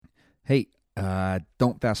Hey,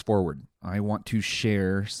 don't fast forward. I want to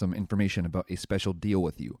share some information about a special deal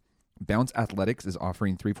with you. Bounce Athletics is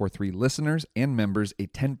offering 343 listeners and members a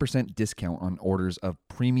 10% discount on orders of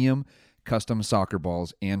premium custom soccer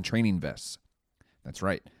balls and training vests. That's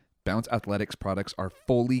right. Bounce Athletics products are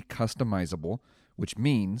fully customizable, which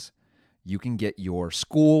means you can get your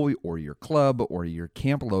school or your club or your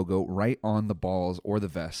camp logo right on the balls or the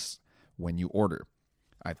vests when you order.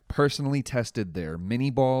 I've personally tested their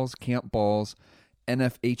mini balls, camp balls,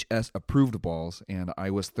 NFHS approved balls, and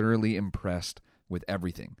I was thoroughly impressed with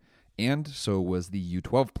everything. And so was the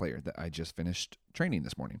U12 player that I just finished training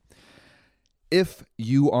this morning. If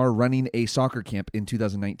you are running a soccer camp in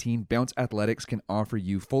 2019, Bounce Athletics can offer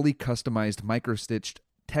you fully customized, micro-stitched,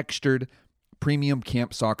 textured, premium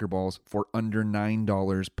camp soccer balls for under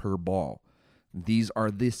 $9 per ball. These are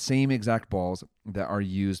the same exact balls that are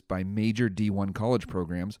used by major D1 college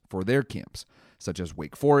programs for their camps, such as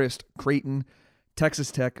Wake Forest, Creighton,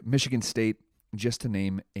 Texas Tech, Michigan State, just to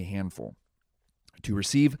name a handful. To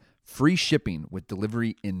receive free shipping with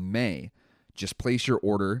delivery in May, just place your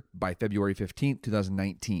order by February 15th,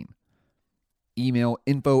 2019. Email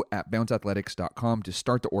info@bounceathletics.com to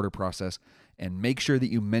start the order process, and make sure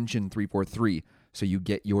that you mention 343 so you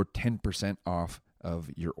get your 10% off of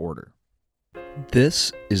your order.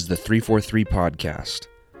 This is the 343 Podcast.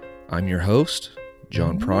 I'm your host,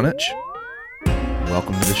 John Pronich.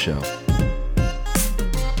 Welcome to the show.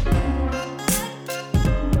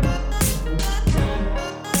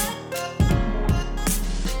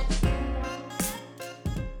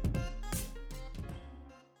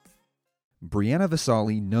 Brianna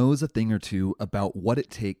Visali knows a thing or two about what it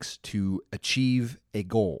takes to achieve a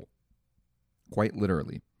goal, quite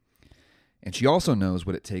literally. And she also knows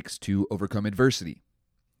what it takes to overcome adversity.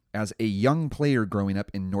 As a young player growing up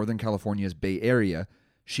in Northern California's Bay Area,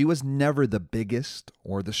 she was never the biggest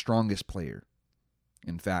or the strongest player.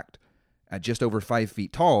 In fact, at just over 5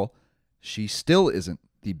 feet tall, she still isn't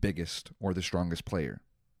the biggest or the strongest player.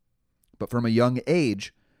 But from a young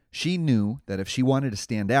age, she knew that if she wanted to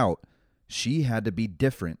stand out, she had to be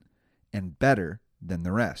different and better than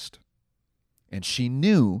the rest. And she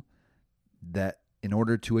knew that in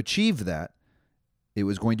order to achieve that, it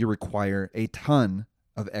was going to require a ton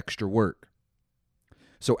of extra work.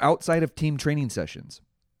 So outside of team training sessions,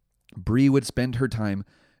 Bree would spend her time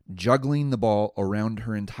juggling the ball around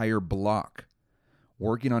her entire block,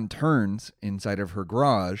 working on turns inside of her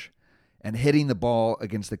garage, and hitting the ball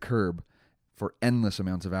against the curb for endless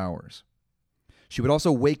amounts of hours. She would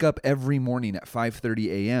also wake up every morning at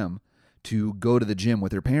 5:30 a.m. to go to the gym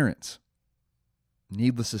with her parents.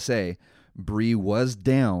 Needless to say, Bree was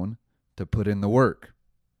down to put in the work.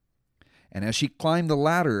 And as she climbed the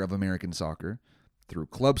ladder of American soccer, through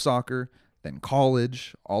club soccer, then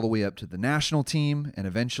college, all the way up to the national team, and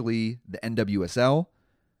eventually the NWSL,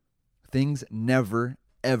 things never,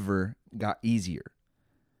 ever got easier.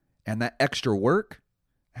 And that extra work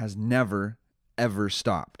has never, ever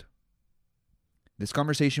stopped. This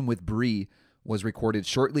conversation with Bree was recorded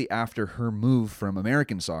shortly after her move from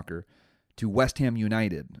American soccer to West Ham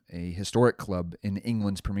United, a historic club in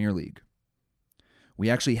England's Premier League. We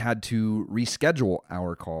actually had to reschedule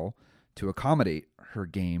our call to accommodate her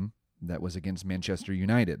game that was against Manchester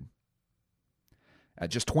United. At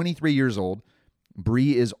just 23 years old,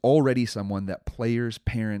 Bree is already someone that players,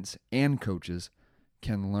 parents, and coaches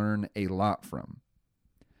can learn a lot from.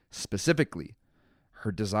 Specifically,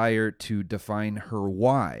 her desire to define her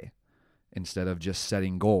why instead of just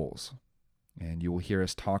setting goals. And you will hear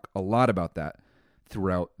us talk a lot about that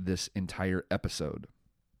throughout this entire episode.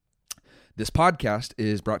 This podcast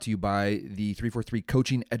is brought to you by the 343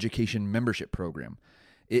 Coaching Education Membership Program.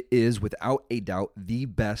 It is, without a doubt, the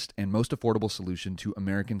best and most affordable solution to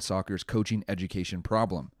American soccer's coaching education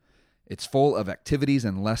problem. It's full of activities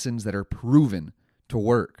and lessons that are proven to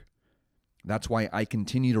work. That's why I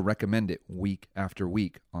continue to recommend it week after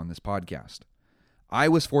week on this podcast. I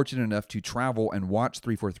was fortunate enough to travel and watch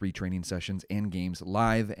 343 training sessions and games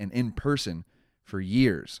live and in person for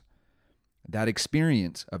years. That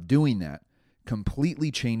experience of doing that completely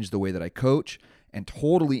changed the way that I coach and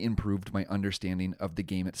totally improved my understanding of the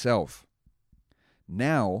game itself.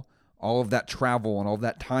 Now, all of that travel and all of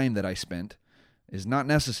that time that I spent is not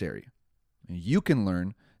necessary. You can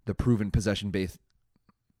learn the proven possession-based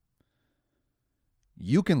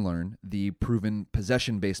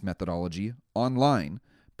methodology online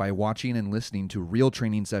by watching and listening to real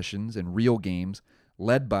training sessions and real games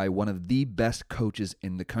led by one of the best coaches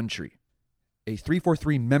in the country. A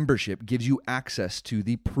 343 membership gives you access to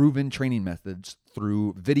the proven training methods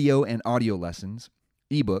through video and audio lessons,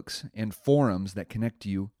 ebooks, and forums that connect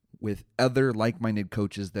you with other like-minded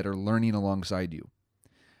coaches that are learning alongside you.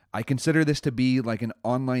 I consider this to be like an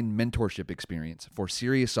online mentorship experience for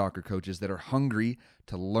serious soccer coaches that are hungry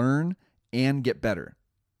to learn and get better.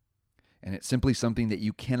 And it's simply something that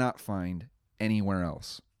you cannot find anywhere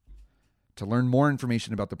else. To learn more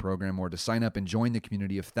information about the program or to sign up and join the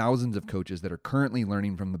community of thousands of coaches that are currently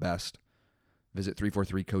learning from the best, visit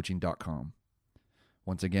 343coaching.com.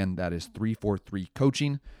 Once again, that is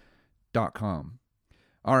 343coaching.com.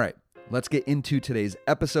 All right, let's get into today's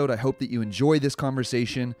episode. I hope that you enjoy this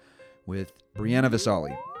conversation with Brianna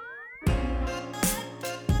Visali.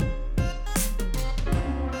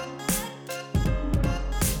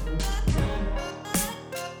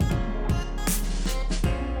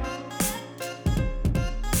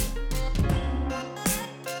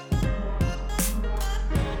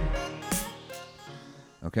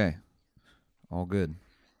 Okay, all good.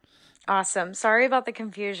 Awesome. Sorry about the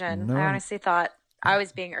confusion. No. I honestly thought I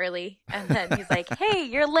was being early, and then he's like, "Hey,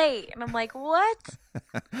 you're late," and I'm like, "What?"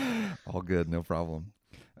 All good, no problem.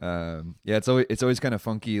 Yeah, it's always kind of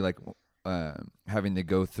funky, like having to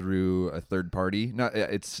go through a third party. Not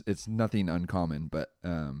it's nothing uncommon, but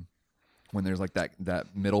when there's like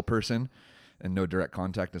that middle person and no direct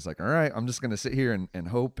contact, it's like, all right, I'm just gonna sit here and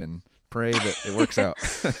hope and pray that it works out.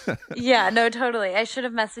 Yeah, no, totally. I should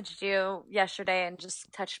have messaged you yesterday and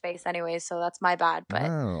just touched base anyway, so that's my bad. But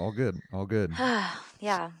all good.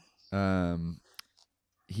 yeah.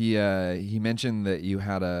 He mentioned that you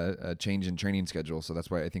had a change in training schedule, so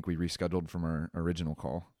that's why I think we rescheduled from our original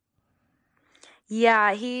call.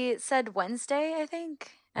 Yeah, he said Wednesday, I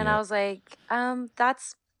think. And Yeah. I was like,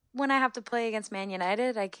 that's when I have to play against Man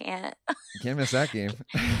United. I can't. You can't miss that game.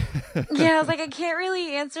 Yeah, I was like, I can't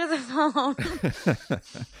really answer the phone.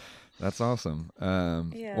 That's awesome.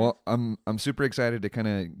 Yeah. Well, I'm super excited to kind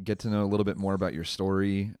of get to know a little bit more about your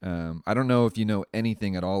story. I don't know if you know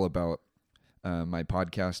anything at all about my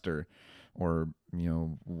podcast or you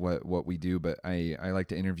know what we do, but I like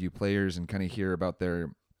to interview players and kind of hear about their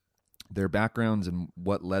backgrounds and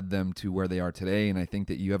what led them to where they are today. And I think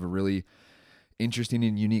that you have a really interesting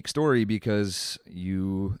and unique story because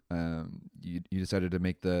you decided to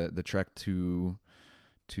make the trek to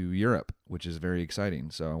Europe, which is very exciting.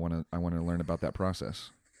 So I want to learn about that process.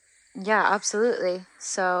 Yeah, absolutely.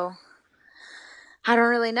 So I don't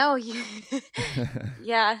really know.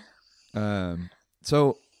 Yeah.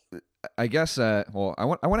 So I guess I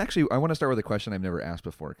want to start with a question I've never asked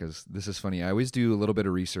before, because this is funny. I always do a little bit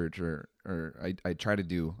of research, or I try to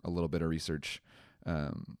do a little bit of research,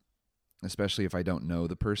 especially if I don't know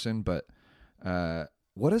the person. But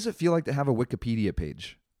what does it feel like to have a Wikipedia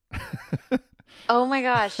page? Oh my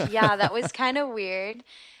gosh. Yeah, that was kind of weird.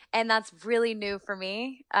 And that's really new for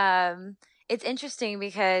me. It's interesting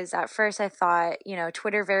because at first I thought,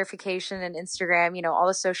 Twitter verification and Instagram, all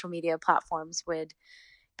the social media platforms would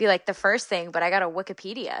be like the first thing, but I got a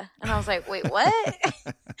Wikipedia. And I was like, wait, what?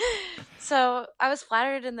 So I was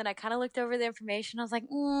flattered. And then I kind of looked over the information. I was like,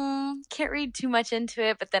 can't read too much into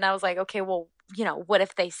it. But then I was like, okay, well, what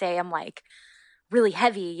if they say I'm like really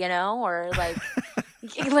heavy, or like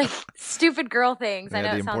like stupid girl things. Yeah, I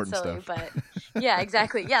know it sounds silly, but yeah,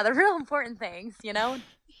 exactly. Yeah, the real important things, Yeah.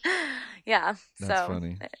 That's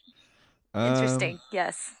funny. Interesting.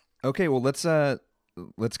 Yes. Okay, well let's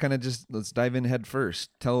kind of let's dive in head first.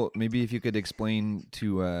 Maybe if you could explain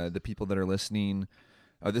to the people that are listening.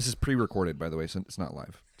 This is pre-recorded, by the way, so it's not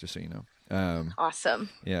live, just so you know. Awesome.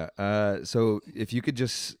 Yeah. So if you could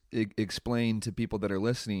just explain to people that are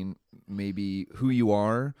listening, maybe who you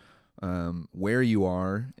are, where you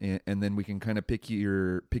are, and then we can kind of pick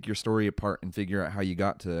your story apart and figure out how you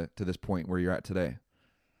got to this point where you're at today.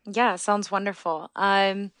 Yeah, sounds wonderful.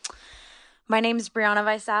 My name is Brianna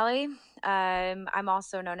Visali. I'm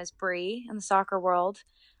also known as Bree in the soccer world.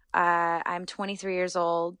 I'm 23 years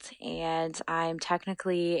old, and I'm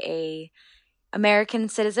technically a American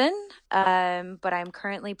citizen, but I'm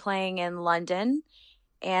currently playing in London,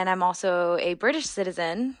 and I'm also a British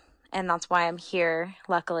citizen, and that's why I'm here,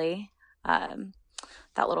 luckily.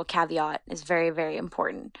 That little caveat is very, very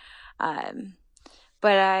important.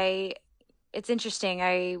 But it's interesting.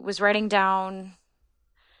 I was writing down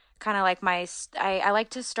kind of like I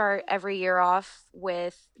like to start every year off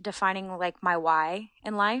with defining like my why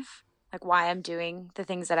in life, like why I'm doing the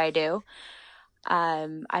things that I do.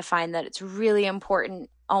 I find that it's really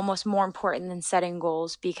important, almost more important than setting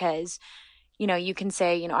goals, because, you can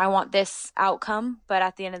say, I want this outcome, but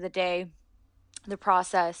at the end of the day, the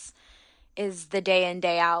process is the day in,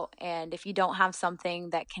 day out. And if you don't have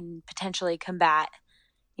something that can potentially combat,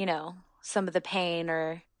 some of the pain,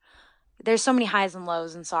 or there's so many highs and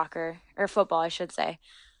lows in soccer or football, I should say.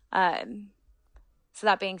 So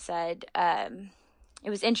that being said, it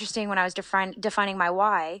was interesting when I was defining my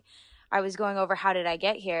why. I was going over how did I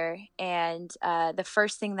get here, and the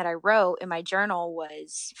first thing that I wrote in my journal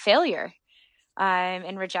was failure,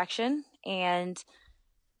 and rejection. And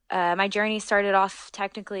my journey started off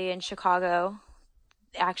technically in Chicago,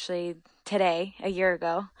 actually today, a year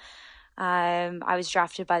ago. I was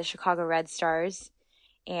drafted by the Chicago Red Stars,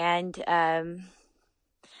 and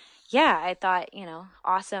yeah, I thought,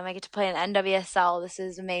 awesome. I get to play in the NWSL. This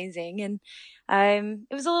is amazing. And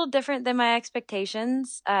it was a little different than my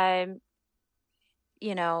expectations. It's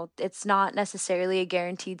not necessarily a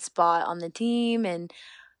guaranteed spot on the team, and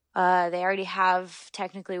they already have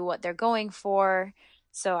technically what they're going for.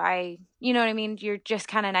 So you know what I mean? You're just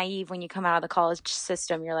kind of naive when you come out of the college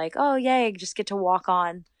system. You're like, oh, yay, just get to walk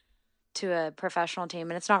on to a professional team.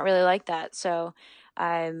 And it's not really like that. So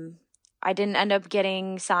I didn't end up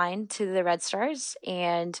getting signed to the Red Stars,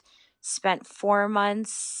 and spent 4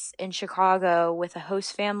 months in Chicago with a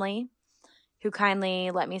host family who kindly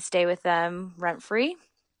let me stay with them rent free.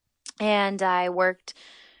 And I worked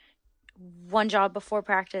one job before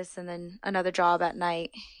practice and then another job at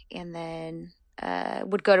night, and then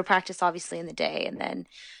would go to practice obviously in the day, and then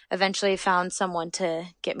eventually found someone to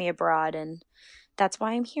get me abroad, and that's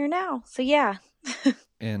why I'm here now. So yeah.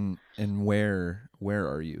 And where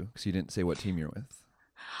are you? Because you didn't say what team you're with.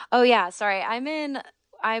 Oh yeah, sorry.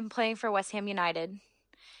 I'm playing for West Ham United,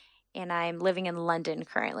 and I'm living in London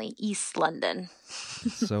currently, East London.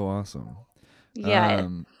 So awesome. Yeah.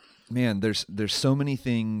 Man, there's so many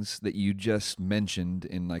things that you just mentioned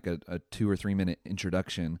in like a 2 or 3 minute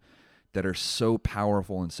introduction that are so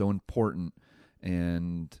powerful and so important,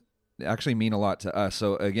 and actually mean a lot to us.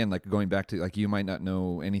 So again, like going back to, like, you might not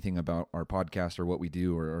know anything about our podcast or what we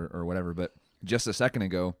do or whatever, but just a second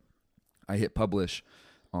ago, I hit publish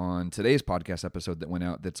on today's podcast episode that went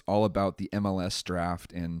out that's all about the MLS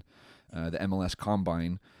draft and the MLS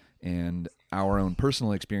Combine, and our own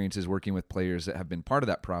personal experiences working with players that have been part of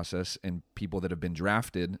that process, and people that have been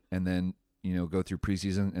drafted and then, go through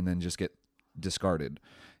preseason and then just get discarded.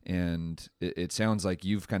 And it sounds like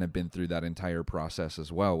you've kind of been through that entire process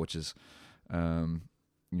as well, which is,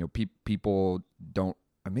 people don't,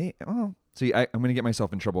 see, I'm going to get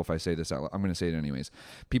myself in trouble if I say this out loud. I'm going to say it anyways.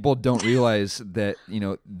 People don't realize that,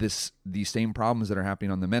 these same problems that are happening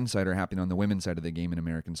on the men's side are happening on the women's side of the game in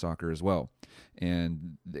American soccer as well.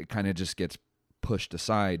 And it kind of just gets pushed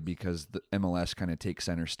aside because the MLS kind of takes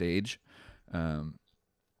center stage.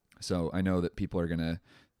 So I know that people are going to,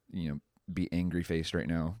 be angry faced right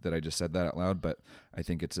now that I just said that out loud, but I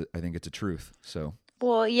think it's a truth. So,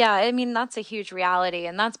 well, yeah, I mean, that's a huge reality,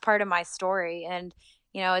 and that's part of my story. And,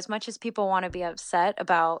 as much as people want to be upset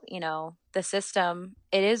about, the system,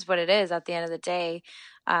 it is what it is at the end of the day.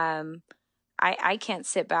 I can't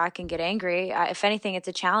sit back and get angry. If anything, it's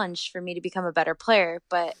a challenge for me to become a better player.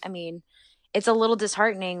 But I mean, it's a little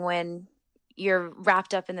disheartening when you're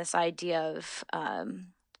wrapped up in this idea of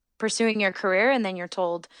pursuing your career, and then you're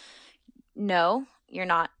told, no, you're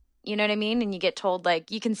not, you know what I mean? And you get told,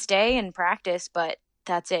 like, you can stay and practice, but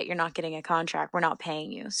that's it. You're not getting a contract. We're not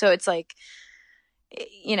paying you. So it's like,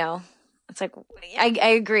 it's like, I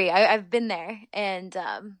agree. I've been there. And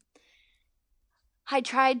I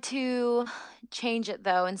tried to change it,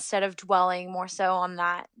 though, instead of dwelling more so on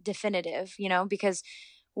that definitive, because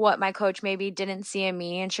what my coach maybe didn't see in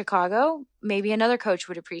me in Chicago, maybe another coach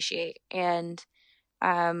would appreciate. And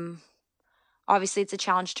obviously it's a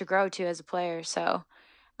challenge to grow too as a player. So,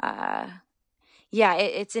 yeah,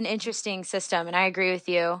 it's an interesting system, and I agree with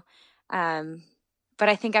you. But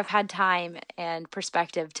I think I've had time and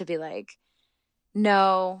perspective to be like,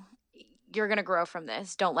 no, you're going to grow from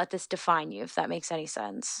this. Don't let this define you, if that makes any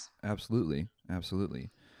sense. Absolutely.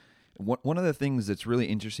 One of the things that's really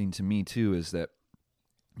interesting to me too is that,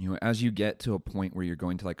 as you get to a point where you're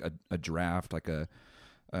going to like a draft, like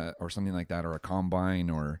or something like that, or a combine,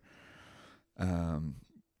 or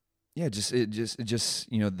just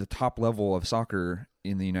the top level of soccer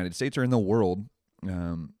in the United States or in the world,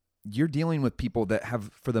 you're dealing with people that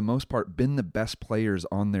have, for the most part, been the best players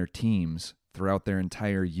on their teams throughout their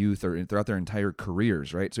entire youth or throughout their entire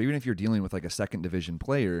careers, right? So even if you're dealing with like a second division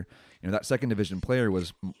player, that second division player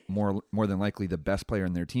was more than likely the best player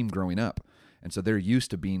in their team growing up. And so they're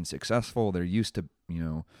used to being successful. They're used to,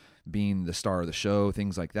 being the star of the show,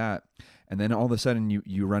 things like that. And then all of a sudden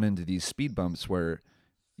you run into these speed bumps where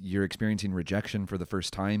you're experiencing rejection for the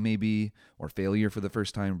first time maybe, or failure for the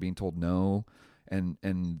first time, being told no. And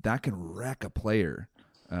that can wreck a player.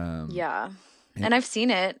 Yeah. And I've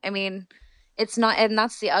seen it. I mean, It's not, and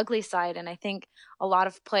that's the ugly side. And I think a lot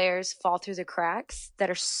of players fall through the cracks that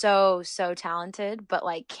are so, so talented, but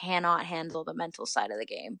like cannot handle the mental side of the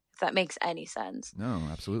game, if that makes any sense. No,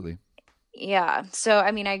 absolutely. Yeah. So,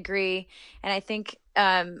 I mean, I agree. And I think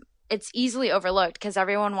it's easily overlooked because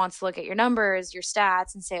everyone wants to look at your numbers, your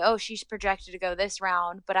stats, and say, oh, she's projected to go this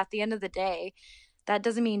round. But at the end of the day, that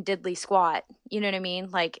doesn't mean diddly squat. You know what I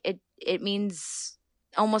mean? Like it means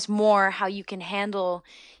almost more how you can handle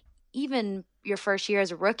even your first year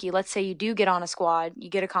as a rookie. Let's say you do get on a squad, you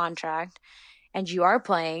get a contract, and you are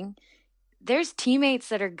playing. There's teammates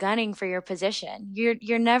that are gunning for your position.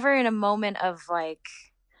 You're never in a moment of like,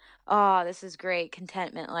 oh, this is great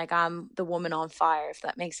contentment. Like I'm the woman on fire, if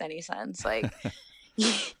that makes any sense. Like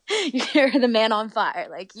you're the man on fire.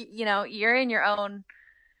 Like you know, you're in your own.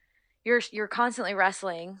 You're constantly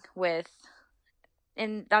wrestling with,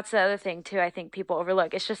 and that's the other thing too. I think people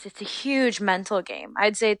overlook. It's a huge mental game.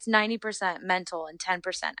 I'd say it's 90% mental and 10%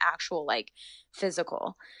 actual, like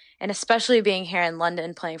physical. And especially being here in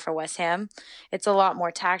London playing for West Ham, it's a lot more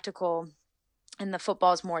tactical, and the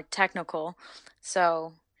football is more technical.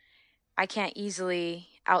 So I can't easily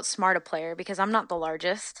outsmart a player because I'm not the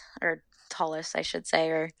largest or tallest, I should say,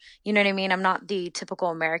 or you know what I mean? I'm not the typical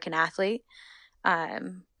American athlete.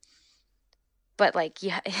 Um, but like,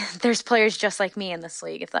 yeah, there's players just like me in this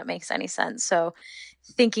league, if that makes any sense. So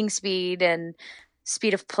thinking speed and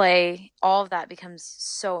speed of play, all of that becomes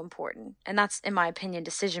so important. And that's, in my opinion,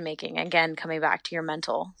 decision making. Again, coming back to your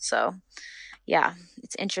mental. So yeah,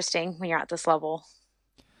 it's interesting when you're at this level.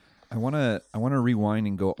 I wanna rewind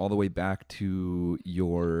and go all the way back to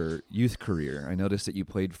your youth career. I noticed that you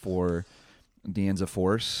played for De Anza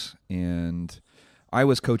Force, and I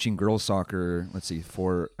was coaching girls soccer. Let's see,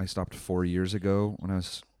 I stopped 4 years ago when I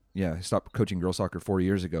was yeah I stopped coaching girls soccer 4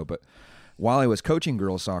 years ago. But while I was coaching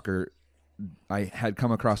girls soccer, I had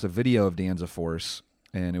come across a video of De Anza Force,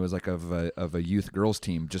 and it was like of a youth girls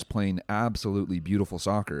team just playing absolutely beautiful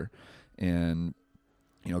soccer, and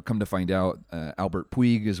come to find out, Albert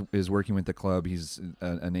Puig is working with the club. He's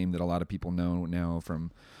a name that a lot of people know now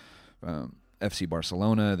from FC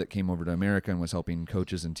Barcelona, that came over to America and was helping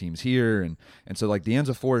coaches and teams here. And so like De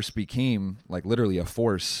Anza Force became like literally a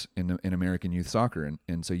force in American youth soccer.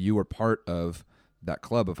 And so you were part of that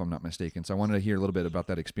club, if I'm not mistaken. So I wanted to hear a little bit about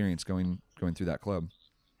that experience going through that club.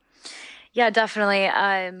 Yeah, definitely.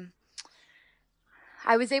 I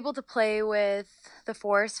was able to play with the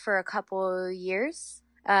Force for a couple years.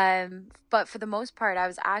 But for the most part, I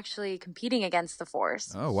was actually competing against the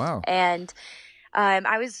Force. Oh, wow. And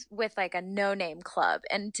I was with like a no-name club.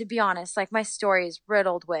 And to be honest, like my story is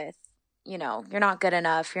riddled with, you're not good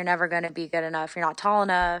enough. You're never going to be good enough. You're not tall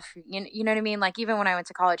enough. You know what I mean? Like even when I went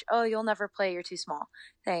to college, oh, you'll never play. You're too small.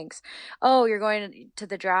 Thanks. Oh, you're going to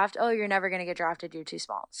the draft. Oh, you're never going to get drafted. You're too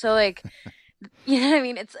small. So like, you know what I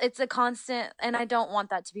mean? It's a constant, and I don't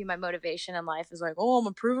want that to be my motivation in life. Is like, oh, I'm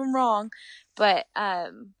gonna prove them wrong. But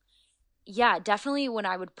yeah, definitely when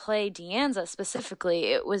I would play De Anza specifically,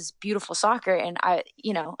 it was beautiful soccer, and I,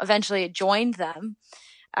 eventually joined them.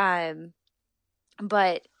 Um,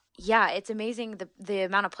 but yeah, it's amazing the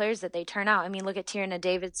amount of players that they turn out. I mean, look at Tierna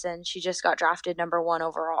Davidson. She just got drafted number 1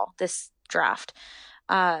 overall this draft.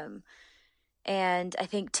 Um, and I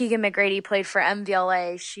think Tegan McGrady played for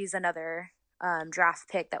MVLA. She's another draft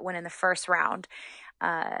pick that went in the first round.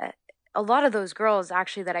 Uh, a lot of those girls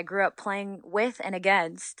actually that I grew up playing with and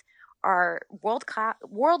against are world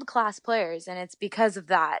class players, and it's because of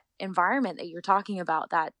that environment that you're talking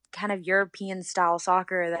about, that kind of European style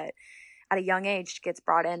soccer that at a young age gets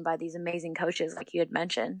brought in by these amazing coaches like you had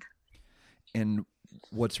mentioned. And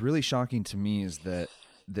what's really shocking to me is that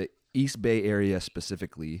the East Bay area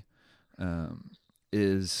specifically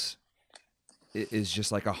is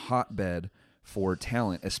just like a hotbed for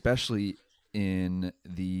talent, especially in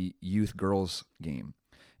the youth girls game.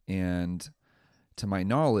 And to my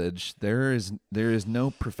knowledge, there is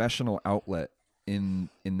no professional outlet in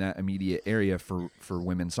that immediate area for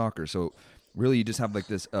women's soccer. So really, you just have like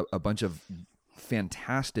this a bunch of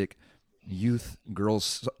fantastic youth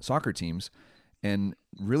girls soccer teams, and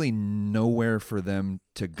really nowhere for them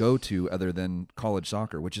to go to other than college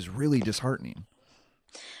soccer, which is really disheartening.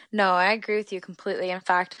 No, I agree with you completely. In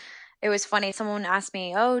fact, it was funny. Someone asked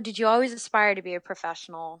me, "Oh, did you always aspire to be a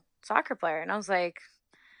professional soccer player?" And I was like,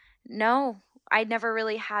 "No, I never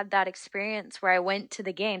really had that experience where I went to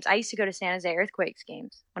the games. I used to go to San Jose Earthquakes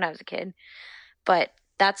games when I was a kid, but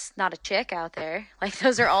that's not a chick out there. Like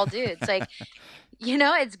those are all dudes. Like,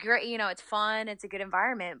 it's great. It's fun. It's a good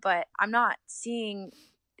environment, but I'm not seeing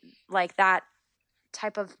like that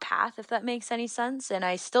type of path, if that makes any sense. And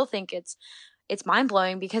I still think it's it's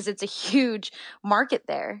mind-blowing because it's a huge market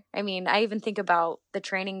there. I mean, I even think about the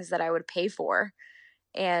trainings that I would pay for,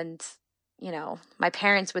 and my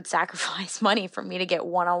parents would sacrifice money for me to get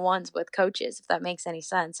one-on-ones with coaches, if that makes any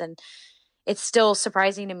sense. And it's still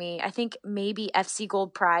surprising to me. I think maybe FC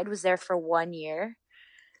Gold Pride was there for 1 year.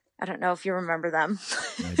 I don't know if you remember them.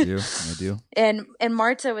 I do. And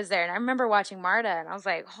Marta was there, and I remember watching Marta, and I was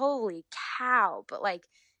like, holy cow. But like,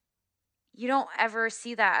 you don't ever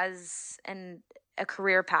see that as a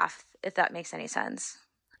career path, if that makes any sense.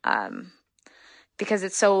 Because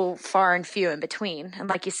it's so far and few in between. And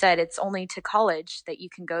like you said, it's only to college that you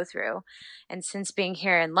can go through. And since being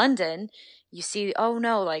here in London, you see, oh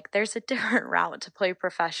no, like there's a different route to play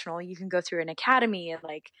professional. You can go through an academy and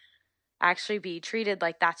like actually be treated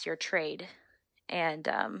like that's your trade. And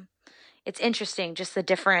it's interesting, just the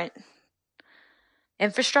different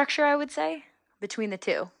infrastructure, I would say, between the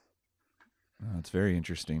two. Oh, it's very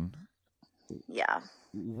interesting. Yeah.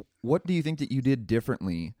 What do you think that you did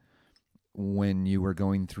differently when you were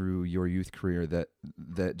going through your youth career that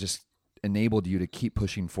just enabled you to keep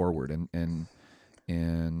pushing forward and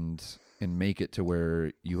make it to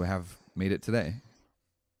where you have made it today?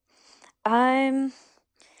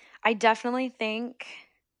 I definitely think,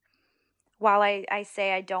 while I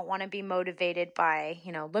say I don't want to be motivated by,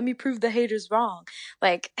 let me prove the haters wrong.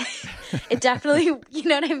 Like, it definitely, you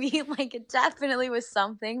know what I mean? Like, it definitely was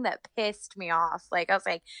something that pissed me off. Like, I was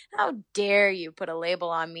like, how dare you put a label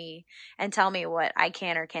on me and tell me what I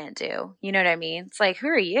can or can't do? You know what I mean? It's like, who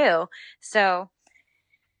are you? So,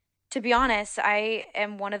 to be honest, I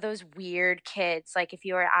am one of those weird kids. Like, if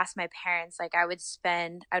you were to ask my parents, like,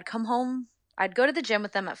 I'd come home, I'd go to the gym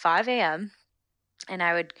with them at 5 a.m. and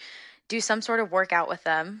I would do some sort of workout with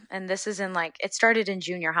them. And this is it started in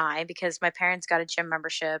junior high because my parents got a gym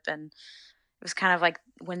membership, and it was kind of like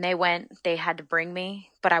when they went, they had to bring me,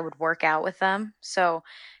 but I would work out with them. So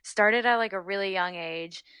started at like a really young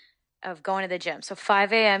age of going to the gym. So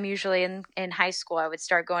 5 a.m. usually in high school, I would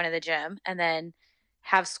start going to the gym and then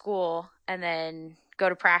have school and then go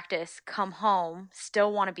to practice, come home,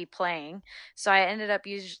 still want to be playing. So I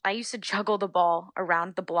used to juggle the ball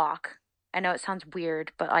around the block. I know it sounds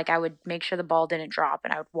weird, but like I would make sure the ball didn't drop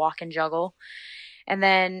and I would walk and juggle. And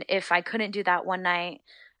then if I couldn't do that one night,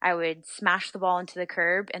 I would smash the ball into the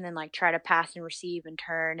curb and then like try to pass and receive and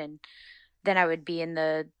turn. And then I would be in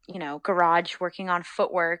the, garage working on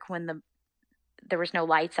footwork when there was no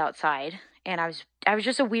lights outside. And I was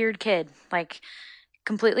just a weird kid, like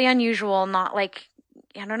completely unusual, not like,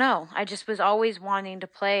 I don't know. I just was always wanting to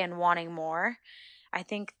play and wanting more. I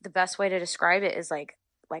think the best way to describe it is like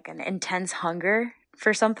an intense hunger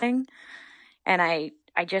for something. And I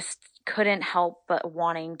just couldn't help but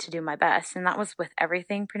wanting to do my best. And that was with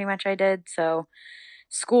everything pretty much I did. So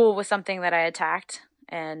school was something that I attacked,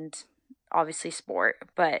 and obviously sport.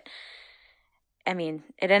 But I mean,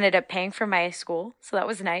 it ended up paying for my school. So that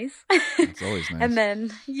was nice. It's always nice. And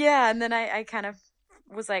then, I kind of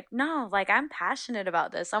was like, no, like I'm passionate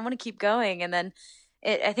about this. I want to keep going. And then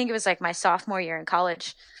I think it was like my sophomore year in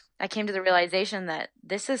college, I came to the realization that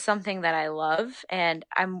this is something that I love. And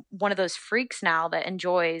I'm one of those freaks now that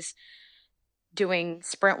enjoys doing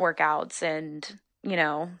sprint workouts and,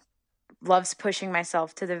 loves pushing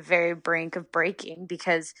myself to the very brink of breaking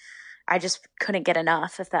because I just couldn't get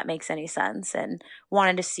enough, if that makes any sense, and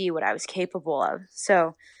wanted to see what I was capable of.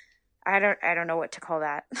 So I don't know what to call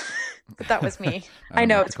that, but that was me. I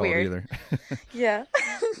know it's weird. Yeah.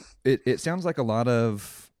 It sounds like a lot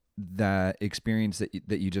of that experience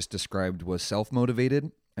that you just described was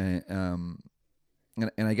self-motivated, and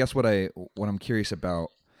I guess what I'm curious about,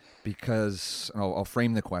 because I'll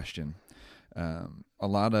frame the question. A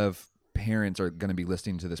lot of parents are going to be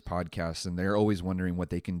listening to this podcast, and they're always wondering what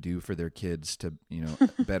they can do for their kids to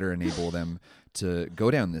better enable them to go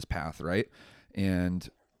down this path, right? And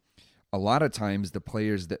a lot of times the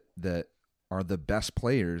players that are the best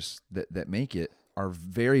players that make it are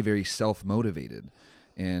very, very self-motivated.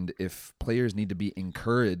 And if players need to be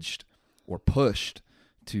encouraged or pushed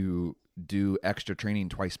to do extra training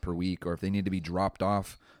twice per week, or if they need to be dropped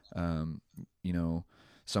off,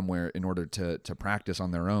 somewhere in order to practice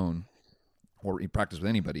on their own or practice with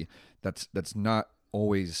anybody, that's not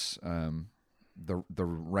always the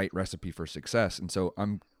right recipe for success. And so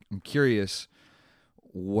I'm curious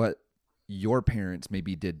what your parents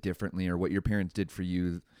maybe did differently, or what your parents did for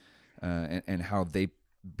you, and how they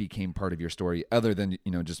became part of your story, other than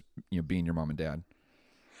just being your mom and dad.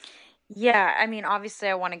 Yeah, I mean, obviously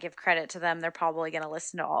I want to give credit to them. They're probably going to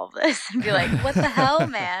listen to all of this and be like, what the hell,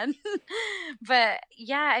 man? But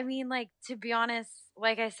yeah, I mean, like, to be honest,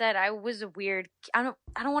 like I said, I was a weird, I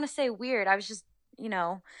don't want to say weird. I was just,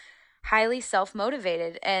 highly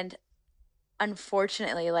self-motivated. And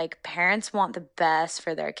unfortunately, like, parents want the best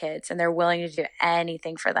for their kids and they're willing to do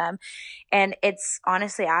anything for them. And it's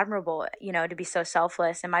honestly admirable, to be so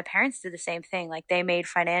selfless. And my parents did the same thing. Like, they made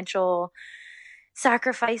financial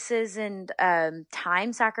sacrifices and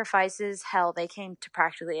time sacrifices. Hell, they came to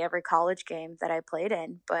practically every college game that I played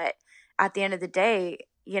in. But at the end of the day,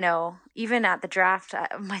 even at the draft,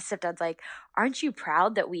 my stepdad's like, "Aren't you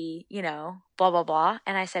proud that we, blah, blah, blah?"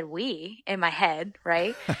 And I said, "We," in my head,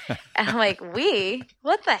 right? And I'm like, "We?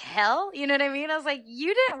 What the hell?" You know what I mean? I was like,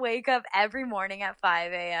 "You didn't wake up every morning at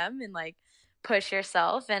 5 a.m. and like push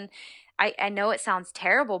yourself." And I know it sounds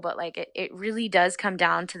terrible, but like it really does come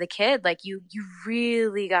down to the kid. Like, you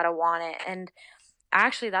really gotta want it. And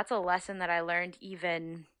actually, that's a lesson that I learned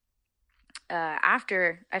even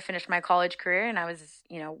after I finished my college career and I was,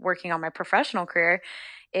 working on my professional career.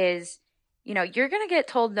 Is, you're gonna get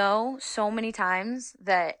told no so many times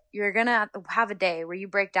that you're gonna have a day where you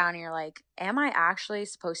break down and you're like, "Am I actually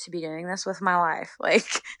supposed to be doing this with my life?"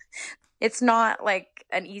 Like, it's not like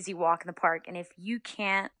an easy walk in the park. And if you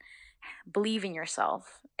can't believe in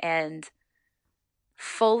yourself and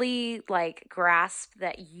fully like grasp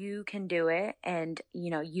that you can do it, and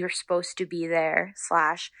you're supposed to be there,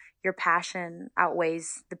 slash your passion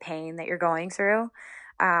outweighs the pain that you're going through,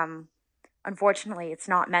 um unfortunately it's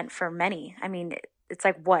not meant for many. I mean, it's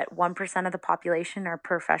like, what, 1% of the population are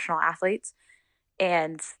professional athletes.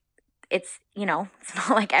 And it's not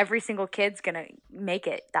like every single kid's gonna make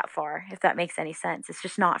it that far, if that makes any sense. It's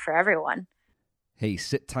just not for everyone. Hey,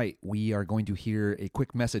 sit tight. We are going to hear a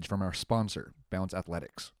quick message from our sponsor, Bounce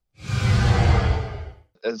Athletics.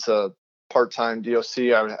 As a part-time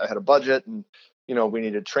DOC, I had a budget, and we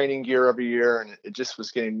needed training gear every year, and it just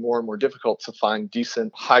was getting more and more difficult to find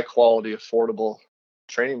decent, high-quality, affordable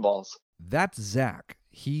training balls. That's Zach.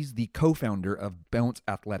 He's the co-founder of Bounce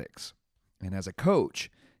Athletics. And as a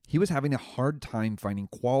coach, he was having a hard time finding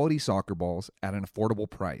quality soccer balls at an affordable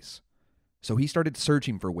price. So he started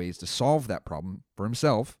searching for ways to solve that problem for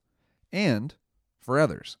himself and for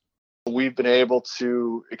others. We've been able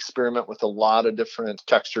to experiment with a lot of different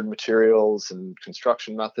textured materials and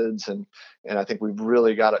construction methods, and I think we've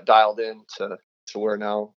really got it dialed in to where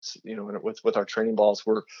now, with our training balls,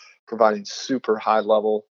 we're providing super high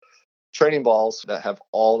level training balls that have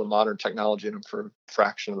all the modern technology in them for a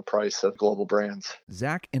fraction of the price of global brands.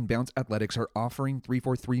 Zach and Bounce Athletics are offering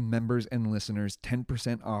 343 members and listeners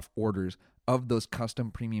 10% off orders of those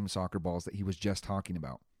custom premium soccer balls that he was just talking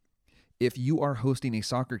about. If you are hosting a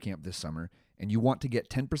soccer camp this summer and you want to get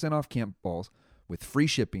 10% off camp balls with free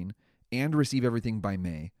shipping and receive everything by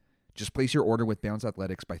May, just place your order with Bounce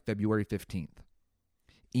Athletics by February 15th.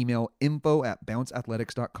 Email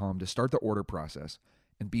info@bounceathletics.com to start the order process,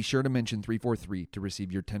 and be sure to mention 343 to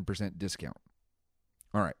receive your 10% discount.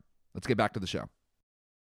 All right, let's get back to the show.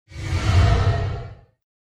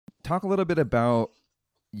 Talk a little bit about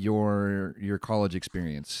your college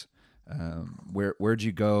experience. Where'd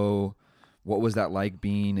you go? What was that like,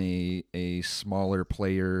 being a smaller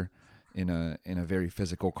player in a very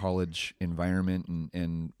physical college environment,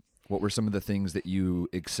 and what were some of the things that you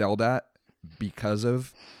excelled at because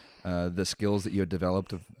of the skills that you had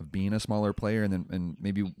developed of being a smaller player, and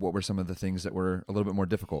maybe what were some of the things that were a little bit more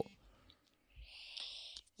difficult?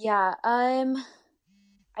 Yeah,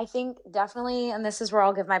 I think definitely, and this is where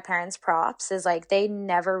I'll give my parents props, is like, they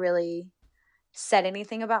never really said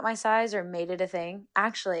anything about my size or made it a thing.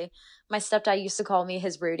 Actually, my stepdad used to call me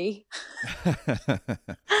his Rudy,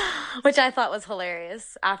 which I thought was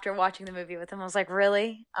hilarious after watching the movie with him. I was like,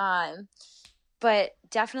 really? But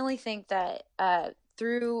definitely think that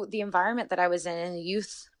through the environment that I was in the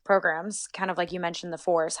youth programs, kind of like you mentioned, the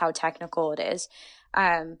force, how technical it is.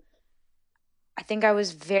 I think I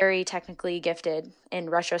was very technically gifted in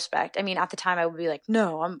retrospect. I mean, at the time I would be like,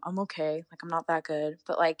 no, I'm okay. Like, I'm not that good.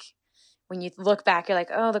 But like, when you look back, you're like,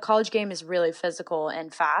 oh, the college game is really physical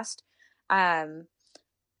and fast. I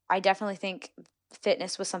definitely think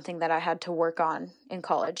fitness was something that I had to work on in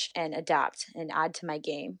college and adapt and add to my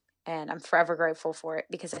game. And I'm forever grateful for it,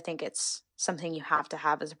 because I think it's something you have to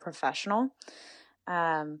have as a professional.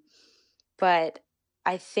 But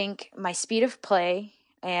I think my speed of play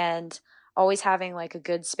and always having like a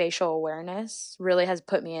good spatial awareness really has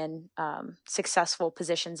put me in successful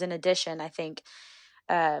positions. In addition, I think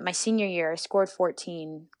my senior year, I scored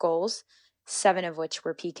 14 goals, 7 of which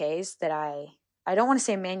were PKs that I don't want to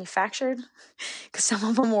say manufactured, because some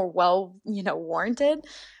of them were well, warranted.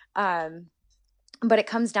 But it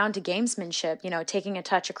comes down to gamesmanship, taking a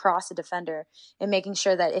touch across a defender and making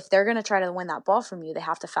sure that if they're going to try to win that ball from you, they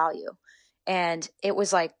have to foul you. And it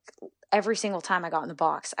was like every single time I got in the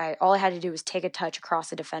box, all I had to do was take a touch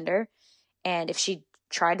across a defender. And if she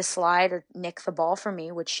tried to slide or nick the ball from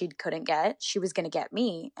me, which she couldn't get, she was going to get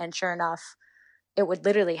me. And sure enough, it would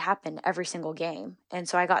literally happen every single game. And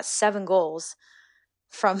so I got 7 goals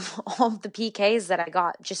from all of the PKs that I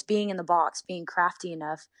got, just being in the box, being crafty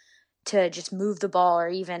enough to just move the ball or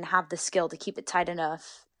even have the skill to keep it tight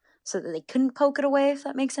enough so that they couldn't poke it away, if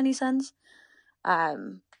that makes any sense.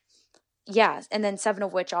 Yeah, and then 7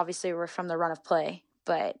 of which obviously were from the run of play.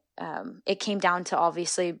 But it came down to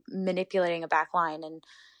obviously manipulating a back line and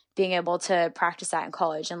being able to practice that in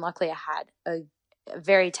college. And luckily I had a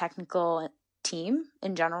very technical team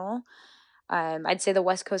in general. I'd say the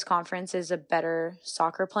West Coast Conference is a better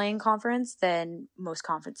soccer playing conference than most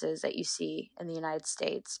conferences that you see in the United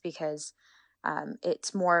States, because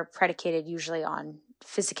it's more predicated usually on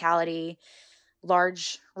physicality,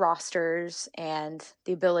 large rosters, and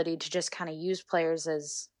the ability to just kind of use players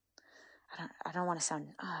as, I don't want to sound,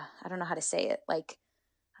 I don't know how to say it. Like,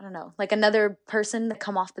 I don't know, like another person that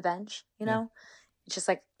come off the bench, you know? It's just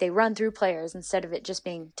like they run through players instead of it just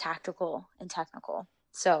being tactical and technical.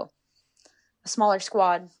 So a smaller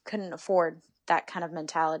squad couldn't afford that kind of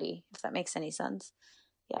mentality, if that makes any sense.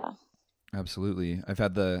 Yeah. Absolutely. I've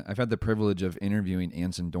had the privilege of interviewing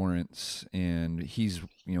Anson Dorrance, and he's,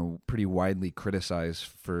 pretty widely criticized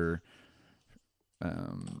for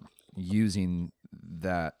using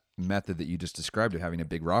that method that you just described of having a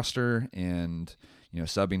big roster and,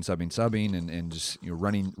 subbing and just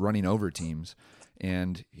running over teams.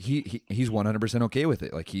 And he's 100% okay with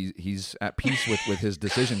it. Like he's at peace with his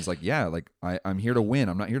decisions. Like, yeah, like I'm here to win.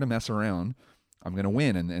 I'm not here to mess around. I'm going to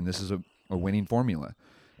win. And this is a winning formula.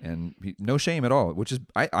 And no shame at all, which is,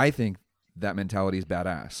 I think that mentality is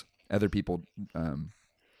badass. Other people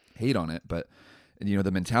hate on it, but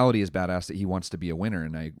the mentality is badass that he wants to be a winner,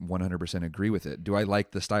 and I 100% agree with it. Do I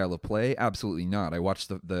like the style of play? Absolutely not. I watched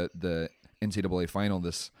the NCAA final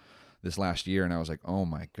this last year, and I was like, oh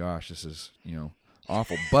my gosh, this is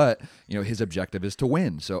awful. But his objective is to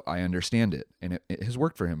win, so I understand it, and it has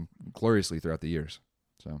worked for him gloriously throughout the years.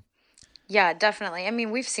 So yeah, definitely. I mean,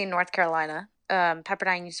 we've seen North Carolina.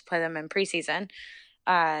 Pepperdine used to play them in preseason.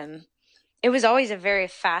 It was always a very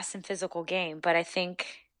fast and physical game, but I think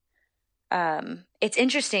it's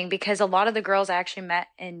interesting because a lot of the girls I actually met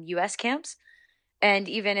in U.S. camps and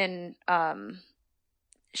even in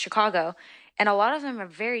Chicago, and a lot of them are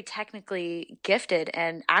very technically gifted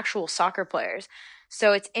and actual soccer players.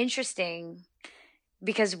 So it's interesting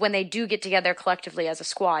because when they do get together collectively as a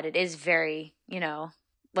squad, it is very,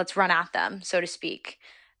 let's run at them, so to speak.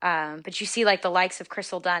 But you see like the likes of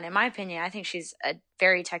Crystal Dunn, in my opinion, I think she's a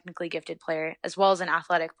very technically gifted player as well as an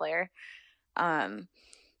athletic player. And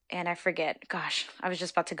I forget, gosh, I was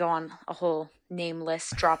just about to go on a whole name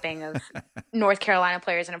list dropping of North Carolina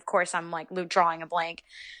players. And of course I'm like drawing a blank,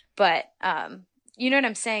 but, you know what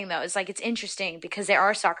I'm saying though? It's like, it's interesting because they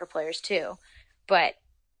are soccer players too, but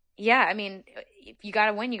yeah, I mean, if you got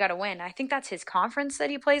to win, you got to win. I think that's his conference that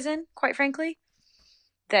he plays in, quite frankly,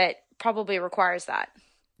 that probably requires that.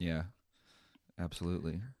 Yeah,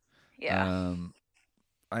 absolutely. Yeah.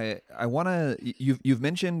 I want to. You've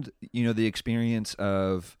mentioned the experience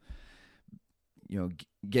of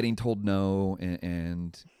getting told no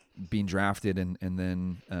and being drafted and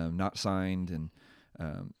then not signed and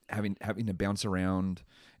having to bounce around,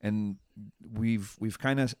 and we've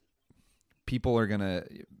kind of, people are gonna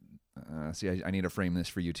see. I need to frame this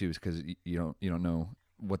for you too, because you don't know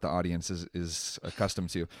what the audience is accustomed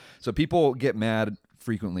to. So people get mad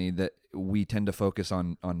frequently that we tend to focus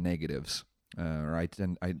on negatives, or I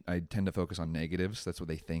tend to focus on negatives. That's what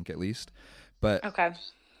they think, at least. But Okay.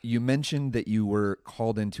 You mentioned that you were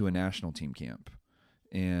called into a national team camp,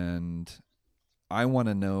 and I want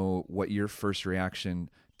to know what your first reaction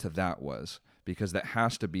to that was, because that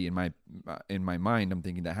has to be in my mind. I'm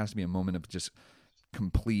thinking that has to be a moment of just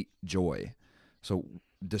complete joy. So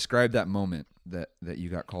describe that moment that you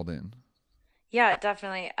got called in. Yeah,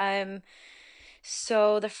 definitely.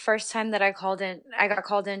 So the first time that I got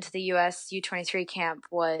called into the US U23 camp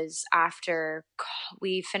was after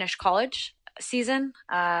we finished college season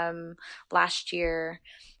last year,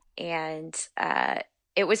 and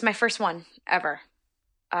it was my first one ever.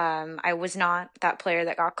 I was not that player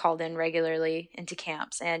that got called in regularly into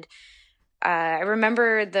camps, and I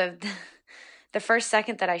remember the first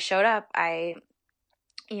second that I showed up, I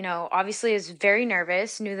obviously was very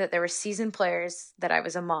nervous, knew that there were seasoned players that I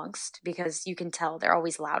was amongst, because you can tell they're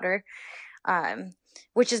always louder,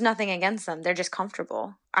 which is nothing against them. They're just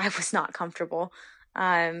comfortable. I was not comfortable.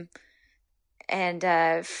 And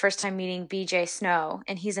first time meeting BJ Snow,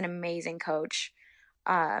 and he's an amazing coach,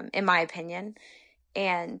 in my opinion.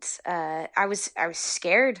 And I was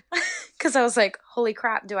scared because I was like, holy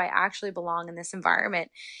crap, do I actually belong in this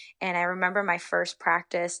environment? And I remember my first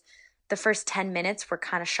practice, the first 10 minutes were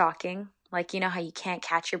kind of shocking. Like, you know how you can't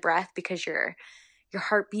catch your breath because your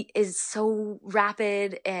heartbeat is so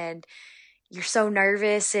rapid and you're so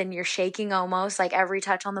nervous and you're shaking almost. Like every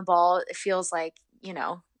touch on the ball, it feels like, you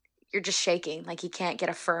know, you're just shaking, like you can't get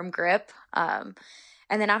a firm grip. And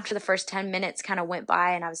then after the first 10 minutes kind of went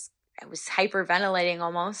by and I was hyperventilating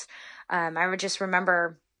almost. I would just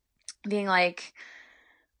remember being like,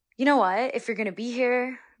 you know what, if you're going to be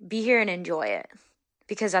here and enjoy it,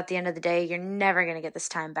 because at the end of the day, you're never going to get this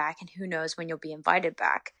time back, and who knows when you'll be invited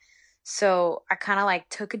back. So I kind of like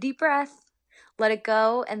took a deep breath, let it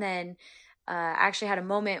go, and then I actually had a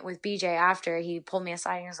moment with BJ after. He pulled me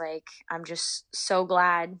aside and he was like, I'm just so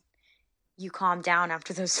glad you calmed down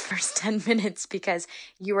after those first 10 minutes because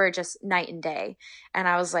you were just night and day. And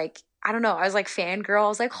I was like, I don't know, I was like fangirl. I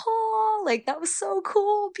was like, oh, like that was so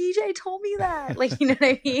cool. BJ told me that. Like, you know what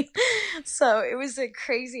I mean? So it was a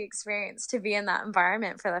crazy experience to be in that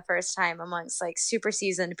environment for the first time amongst like super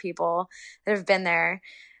seasoned people that have been there.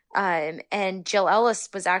 And Jill Ellis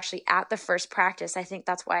was actually at the first practice. I think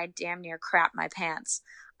that's why I damn near crapped my pants.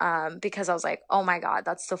 Because I was like, oh my God,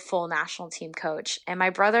 that's the full national team coach. And my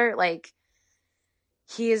brother, like,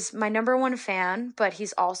 he is my number one fan, but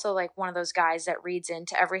he's also like one of those guys that reads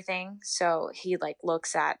into everything. So he like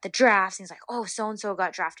looks at the drafts and he's like, oh, so-and-so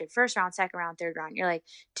got drafted first round, second round, third round. You're like,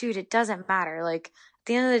 dude, it doesn't matter. Like at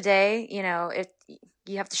the end of the day, you know, if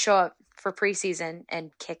you have to show up for preseason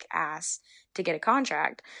and kick ass to get a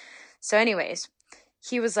contract. So anyways,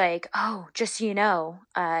 he was like, oh, just so you know,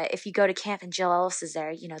 if you go to camp and Jill Ellis is there,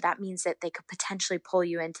 you know, that means that they could potentially pull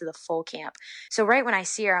you into the full camp. So right when I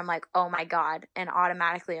see her, I'm like, oh my God. And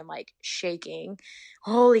automatically I'm like shaking.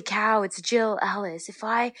 Holy cow, it's Jill Ellis. If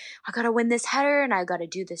I got to win this header and I got to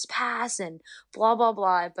do this pass and blah, blah,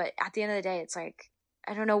 blah. But at the end of the day, it's like,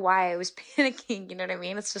 I don't know why I was panicking. You know what I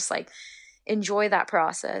mean? It's just like, enjoy that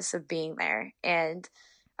process of being there. And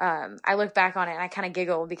I look back on it and I kind of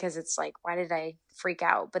giggle because it's like, why did I freak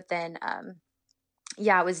out? But then,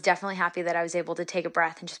 yeah, I was definitely happy that I was able to take a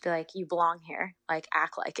breath and just be like, you belong here. Like,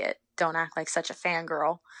 act like it. Don't act like such a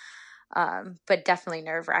fangirl. But definitely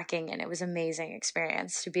nerve wracking. And it was an amazing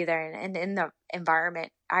experience to be there. And in the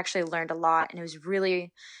environment, I actually learned a lot. And it was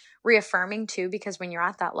really reaffirming too, because when you're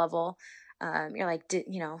at that level, you're like,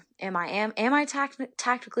 you know, am I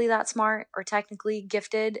tactically that smart or technically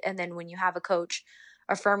gifted? And then when you have a coach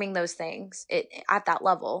affirming those things at that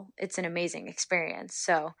level, it's an amazing experience.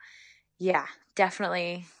 So yeah,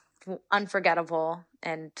 definitely unforgettable.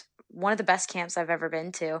 And one of the best camps I've ever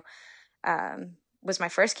been to, was my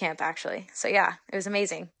first camp actually. So yeah, it was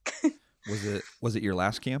amazing. Was it your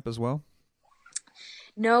last camp as well?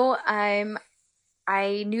 No,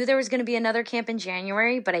 I knew there was going to be another camp in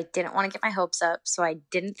January, but I didn't want to get my hopes up. So I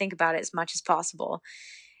didn't think about it as much as possible.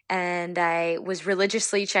 And I was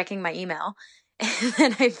religiously checking my email. And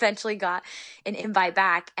then I eventually got an invite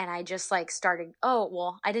back and I just like started, oh,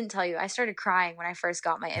 well, I didn't tell you. I started crying when I first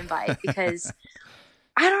got my invite because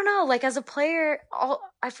I don't know, like as a player,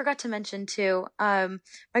 I forgot to mention too,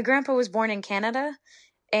 my grandpa was born in Canada.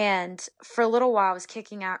 And for a little while I was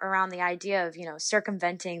kicking out around the idea of, you know,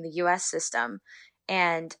 circumventing the US system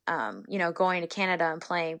and, you know, going to Canada and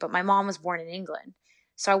playing. But my mom was born in England.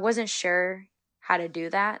 So I wasn't sure how to do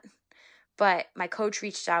that. But my coach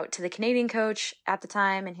reached out to the Canadian coach at the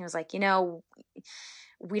time and he was like, you know,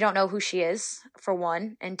 we don't know who she is, for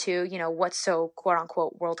one. And two, you know, what's so quote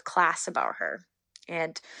unquote world class about her?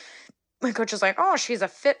 And my coach was like, oh, she's a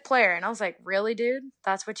fit player. And I was like, really, dude?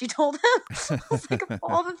 That's what you told him? I was like, of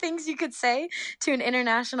all the things you could say to an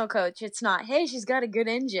international coach, it's not, hey, she's got a good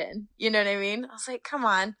engine. You know what I mean? I was like, come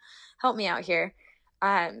on, help me out here.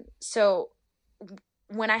 So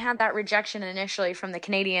when I had that rejection initially from the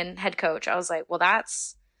Canadian head coach, I was like, well,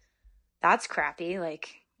 that's crappy. Like,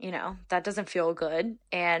 you know, that doesn't feel good.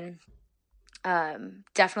 And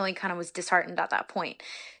definitely kind of was disheartened at that point.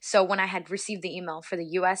 So when I had received the email for the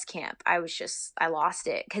US camp, I lost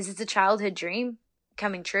it because it's a childhood dream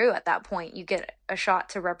coming true at that point. You get a shot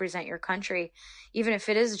to represent your country, even if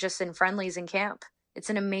it is just in friendlies in camp. It's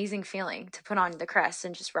an amazing feeling to put on the crest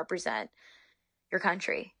and just represent your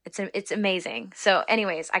country. It's amazing. So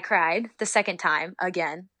anyways, I cried the second time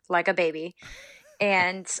again, like a baby.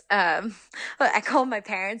 And I called my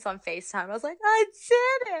parents on FaceTime. I was like, I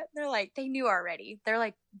did it. They're like, they knew already. They're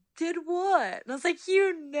like, did what? And I was like,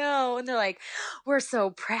 you know. And they're like, we're so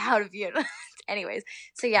proud of you. Anyways,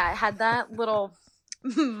 so yeah, I had that little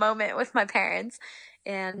moment with my parents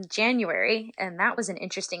in January. And that was an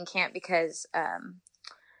interesting camp because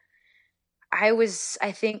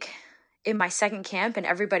I think, in my second camp, and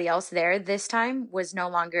everybody else there this time was no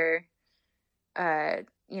longer,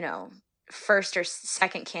 you know, first or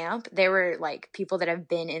second camp. They were like people that have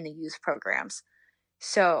been in the youth programs.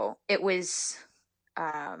 So it was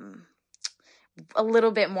a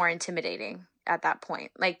little bit more intimidating at that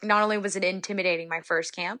point. Like, not only was it intimidating my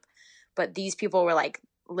first camp, but these people were like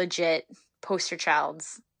legit poster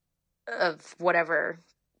childs of whatever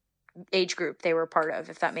age group they were part of,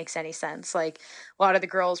 if that makes any sense. Like, a lot of the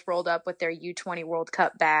girls rolled up with their U20 World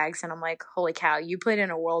Cup bags, and I'm like, holy cow, you played in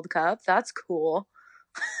a World Cup? That's cool.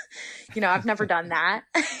 I've never done that.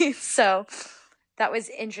 So that was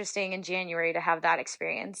interesting in January to have that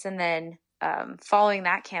experience. And then following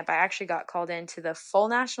that camp, I actually got called into the full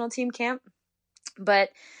national team camp, but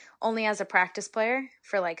only as a practice player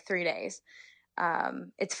for like 3 days.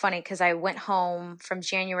 It's funny because I went home from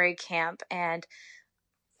January camp and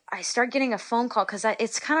I start getting a phone call because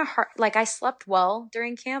it's kind of hard. Like, I slept well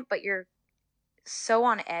during camp, but you're so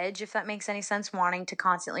on edge, if that makes any sense, wanting to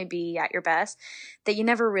constantly be at your best, that you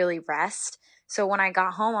never really rest. So when I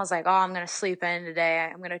got home, I was like, oh, I'm going to sleep in today.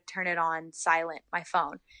 I'm going to turn it on silent, my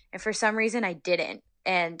phone. And for some reason I didn't.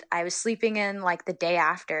 And I was sleeping in like the day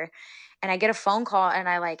after, and I get a phone call, and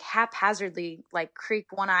I like haphazardly like creak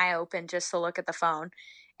one eye open just to look at the phone.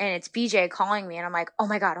 And it's BJ calling me, and I'm like, oh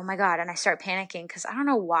my God, oh my God. And I start panicking because I don't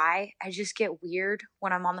know why. I just get weird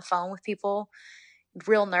when I'm on the phone with people,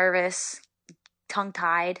 real nervous,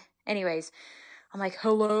 tongue-tied. Anyways, I'm like,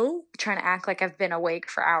 hello, trying to act like I've been awake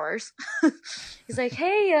for hours. He's like,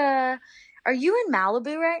 hey, are you in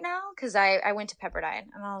Malibu right now? Because I went to Pepperdine.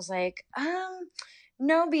 And I was like,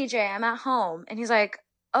 no, BJ, I'm at home. And he's like,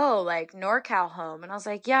 oh, like NorCal home? And I was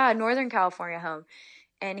like, yeah, Northern California home.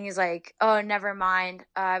 And he's like, oh, never mind.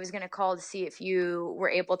 I was going to call to see if you were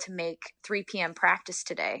able to make 3 p.m. practice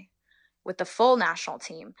today with the full national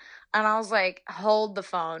team. And I was like, hold the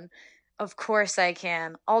phone. Of course I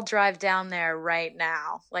can. I'll drive down there right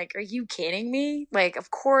now. Like, are you kidding me? Like,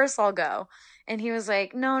 of course I'll go. And he was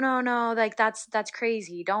like, no, like that's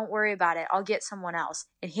crazy. Don't worry about it. I'll get someone else.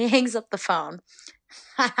 And he hangs up the phone.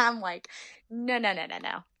 I'm like, no.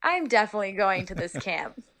 I'm definitely going to this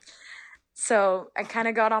camp. So I kind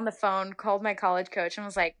of got on the phone, called my college coach, and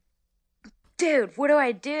was like, dude, what do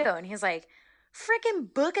I do? And he's like,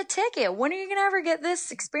 freaking book a ticket. When are you going to ever get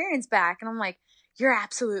this experience back? And I'm like, you're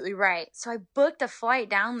absolutely right. So I booked a flight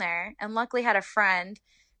down there, and luckily had a friend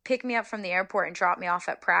pick me up from the airport and drop me off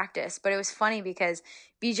at practice. But it was funny because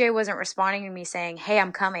BJ wasn't responding to me saying, hey,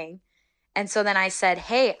 I'm coming. And so then I said,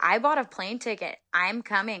 hey, I bought a plane ticket. I'm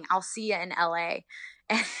coming. I'll see you in LA.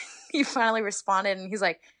 And he finally responded, and he's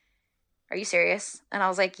like, are you serious? And I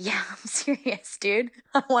was like, yeah, I'm serious, dude.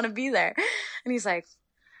 I want to be there. And he's like,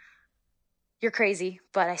 you're crazy,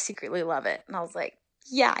 but I secretly love it. And I was like,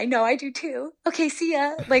 yeah, I know, I do too. Okay, see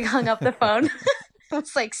ya. Like, hung up the phone. I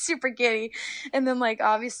was like super giddy. And then like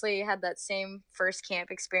obviously had that same first camp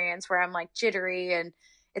experience where I'm like jittery, and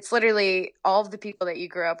it's literally all of the people that you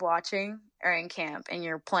grew up watching are in camp and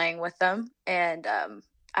you're playing with them. And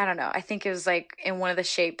I don't know. I think it was like in one of the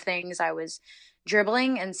shape things, I was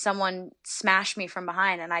dribbling and someone smashed me from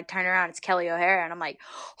behind, and I turn around, it's Kelly O'Hara, and I'm like,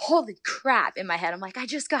 holy crap. In my head, I'm like, I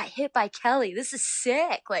just got hit by Kelly. This is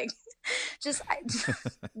sick. Like,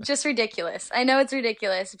 just ridiculous. I know it's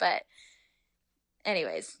ridiculous, but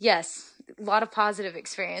anyways, yes, a lot of positive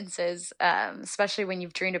experiences, especially when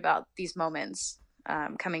you've dreamed about these moments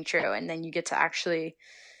coming true, and then you get to actually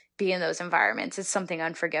be in those environments. It's something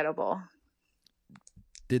unforgettable.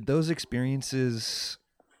 Did those experiences,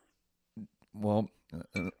 well,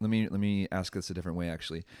 let me ask this a different way,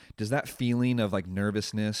 actually. Does that feeling of like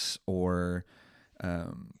nervousness or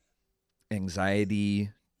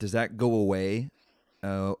anxiety, does that go away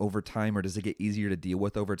over time, or does it get easier to deal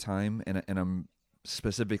with over time? And I'm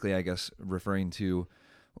specifically, I guess, referring to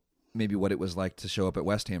maybe what it was like to show up at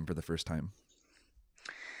West Ham for the first time.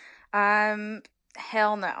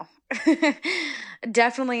 Hell no.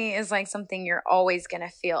 Definitely is like something you're always going to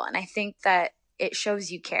feel. And I think that it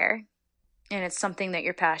shows you care, and it's something that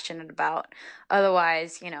you're passionate about.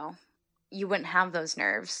 Otherwise, you wouldn't have those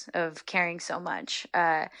nerves of caring so much.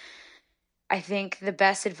 I think the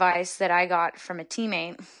best advice that I got from a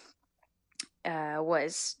teammate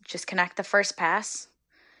was just connect the first pass,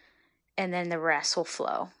 and then the rest will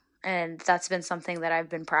flow. And that's been something that I've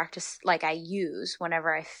been I use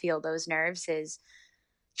whenever I feel those nerves, is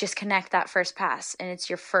just connect that first pass. And it's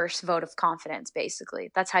your first vote of confidence,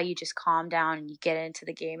 basically. That's how you just calm down and you get into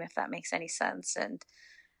the game, if that makes any sense. And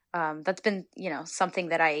that's been, something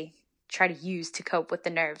that I try to use to cope with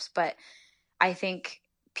the nerves. But I think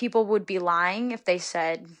people would be lying if they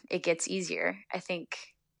said it gets easier. I think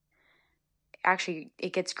actually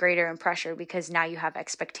it gets greater in pressure because now you have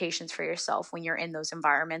expectations for yourself when you're in those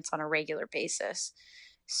environments on a regular basis.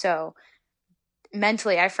 So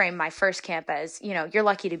mentally, I framed my first camp as, you're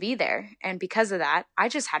lucky to be there. And because of that, I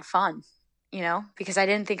just had fun, because I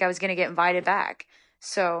didn't think I was going to get invited back.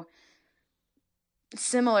 So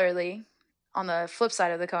similarly, on the flip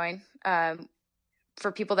side of the coin,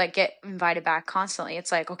 for people that get invited back constantly,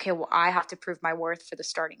 it's like, okay, well, I have to prove my worth for the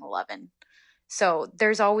starting 11. So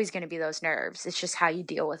there's always going to be those nerves. It's just how you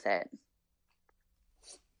deal with it.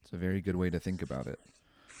 It's a very good way to think about it.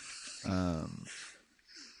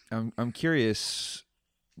 I'm curious.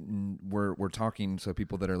 We're talking. So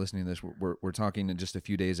people that are listening to this, we're talking in just a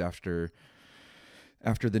few days after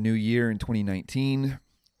the new year in 2019.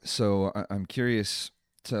 So I'm curious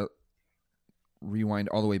to rewind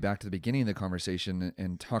all the way back to the beginning of the conversation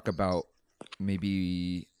and talk about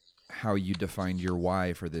maybe how you defined your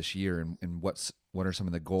why for this year, and what are some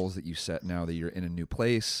of the goals that you set now that you're in a new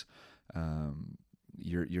place.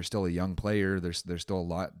 You're still a young player. There's still a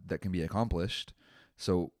lot that can be accomplished.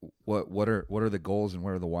 So what are the goals and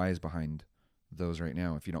what are the whys behind those right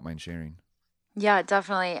now, if you don't mind sharing? Yeah,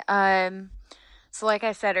 definitely. So like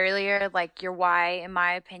I said earlier, like your why, in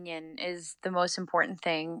my opinion, is the most important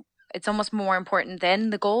thing. It's almost more important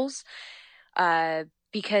than the goals,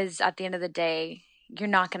 because at the end of the day, you're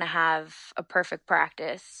not going to have a perfect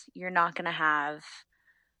practice. You're not going to have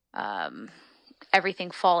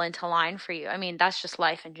everything fall into line for you. I mean, that's just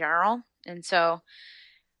life in general. And so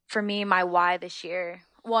for me, my why this year,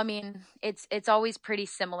 well, I mean, it's always pretty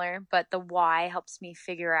similar, but the why helps me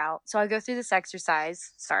figure out. So I go through this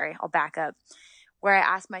exercise. Sorry, I'll back up, where I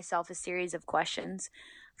ask myself a series of questions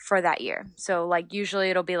for that year. So like usually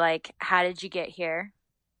it'll be like, how did you get here?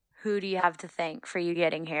 Who do you have to thank for you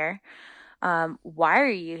getting here? Why are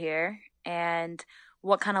you here? And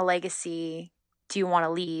what kind of legacy do you want to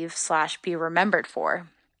leave / be remembered for?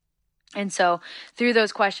 And so through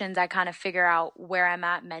those questions, I kind of figure out where I'm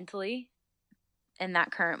at mentally in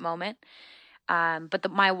that current moment.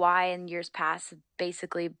 But my why in years past have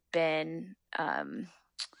basically been,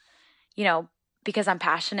 because I'm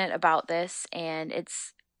passionate about this, and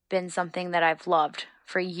it's been something that I've loved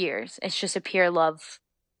for years. It's just a pure love.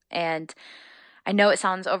 And I know it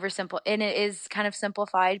sounds oversimple, and it is kind of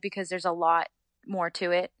simplified because there's a lot more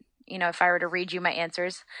to it. If I were to read you my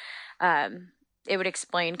answers, it would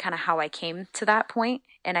explain kind of how I came to that point.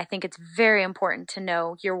 And I think it's very important to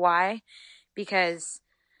know your why, because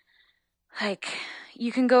like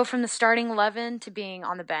you can go from the starting 11 to being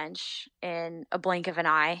on the bench in a blink of an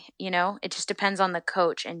eye. It just depends on the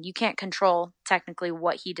coach, and you can't control technically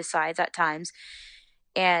what he decides at times.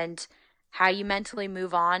 And how you mentally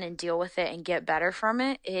move on and deal with it and get better from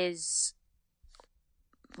it is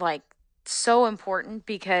like so important,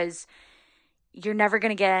 because you're never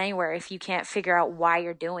going to get anywhere if you can't figure out why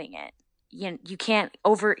you're doing it. You can't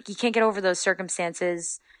get over those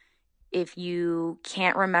circumstances if you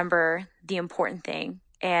can't remember the important thing.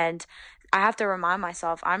 And I have to remind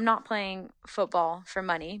myself, I'm not playing football for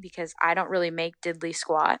money, because I don't really make diddly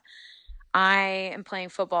squat. I am playing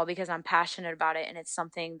football because I'm passionate about it, and it's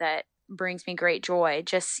something that brings me great joy,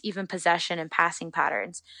 just even possession and passing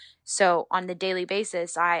patterns. So on the daily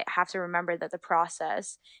basis, I have to remember that the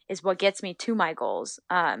process is what gets me to my goals.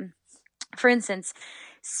 For instance,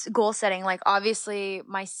 goal setting, like obviously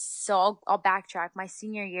I'll backtrack. My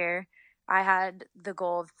senior year, I had the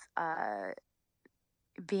goal of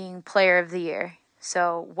being player of the year.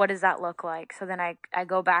 So what does that look like? So then I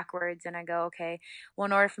go backwards and I go, okay, well,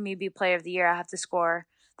 in order for me to be player of the year, I have to score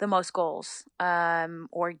the most goals,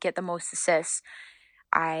 or get the most assists.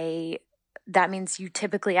 That means you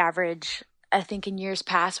typically average, I think in years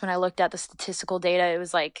past when I looked at the statistical data, it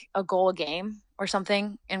was like a goal a game or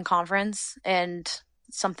something in conference, and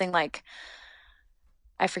something like,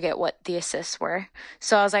 I forget what the assists were.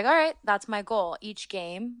 So I was like, all right, that's my goal. Each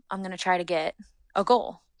game, I'm going to try to get a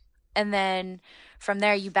goal. And then from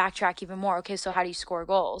there, you backtrack even more. Okay, so how do you score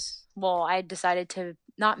goals? Well, I decided to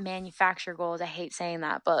not manufacture goals. I hate saying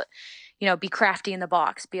that, but, be crafty in the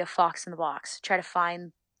box, be a fox in the box, try to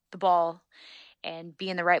find the ball and be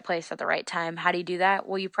in the right place at the right time. How do you do that?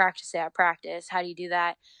 Well, you practice it at practice. How do you do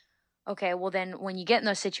that? Okay, well then when you get in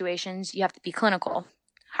those situations, you have to be clinical.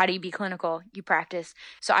 How do you be clinical? You practice.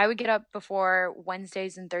 So I would get up before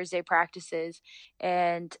Wednesdays and Thursday practices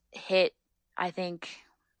and hit, I think,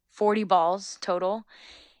 40 balls total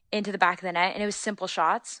into the back of the net. And it was simple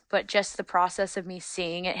shots, but just the process of me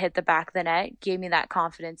seeing it hit the back of the net gave me that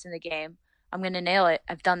confidence in the game. I'm going to nail it.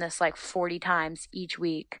 I've done this like 40 times each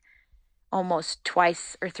week, almost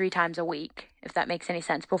twice or 3 times a week, if that makes any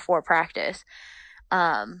sense, before practice.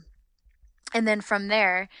 And then from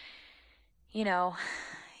there, you know,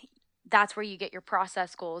 that's where you get your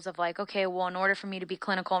process goals of like, okay, well, in order for me to be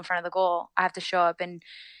clinical in front of the goal, I have to show up and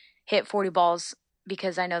hit 40 balls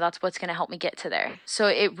because I know that's what's going to help me get to there. So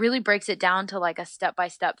it really breaks it down to like a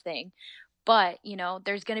step-by-step thing. But,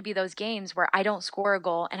 there's going to be those games where I don't score a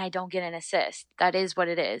goal and I don't get an assist. That is what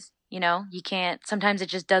it is. You can't, sometimes it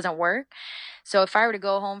just doesn't work. So if I were to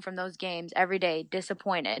go home from those games every day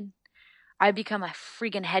disappointed, I'd become a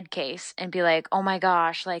freaking head case and be like, oh my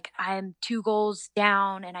gosh, like I'm 2 goals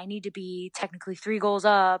down and I need to be technically 3 goals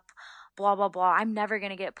up, blah, blah, blah. I'm never going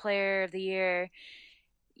to get player of the year.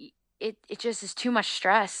 It just is too much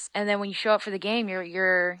stress. And then when you show up for the game,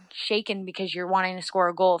 you're shaken because you're wanting to score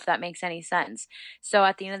a goal, if that makes any sense. So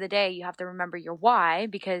at the end of the day, you have to remember your why,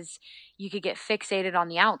 because you could get fixated on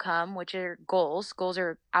the outcome, which are goals. Goals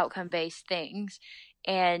are outcome-based things.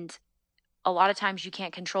 And a lot of times you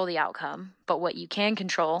can't control the outcome, but what you can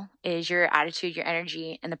control is your attitude, your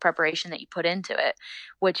energy, and the preparation that you put into it,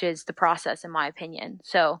 which is the process, in my opinion.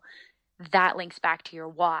 So that links back to your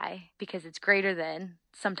why, because it's greater than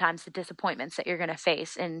sometimes the disappointments that you're going to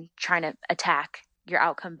face in trying to attack your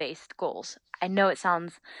outcome-based goals. I know it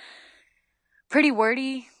sounds pretty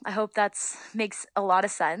wordy. I hope that's makes a lot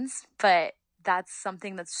of sense, but that's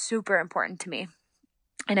something that's super important to me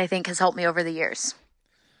and I think has helped me over the years.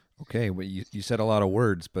 Okay, well, you said a lot of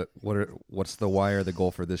words, but what's the why or the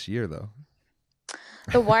goal for this year, though?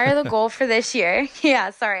 The why or the goal for this year? Yeah,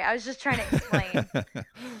 sorry, I was just trying to explain.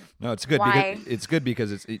 No, it's good why.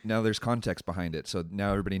 because now there's context behind it, so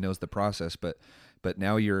now everybody knows the process. But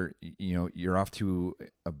now you're off to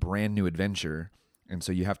a brand new adventure, and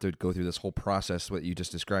so you have to go through this whole process. What you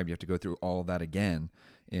just described, you have to go through all of that again,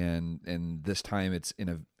 and this time it's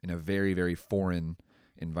in a very, very foreign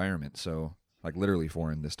environment. So like literally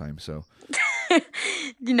foreign this time. So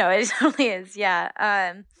It totally is.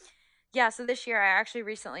 Yeah. Yeah. So this year, I actually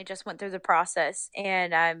recently just went through the process,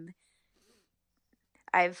 and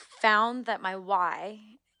I've found that my why,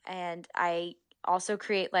 and I also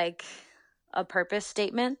create like a purpose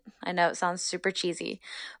statement. I know it sounds super cheesy,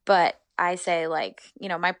 but I say like,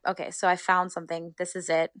 so I found something. This is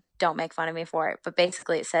it. Don't make fun of me for it. But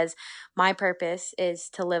basically it says my purpose is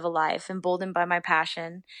to live a life emboldened by my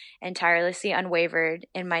passion and tirelessly unwavered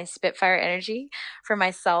in my Spitfire energy for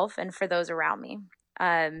myself and for those around me.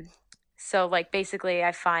 So like basically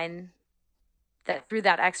I find that through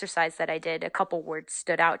that exercise that I did, a couple words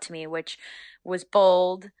stood out to me, which was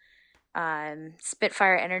bold,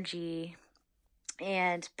 Spitfire energy,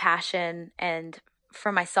 and passion, and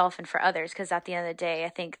for myself and for others. Because at the end of the day, I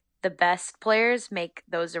think the best players make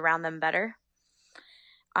those around them better.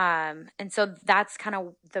 And so that's kind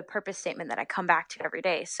of the purpose statement that I come back to every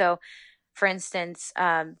day. So, for instance,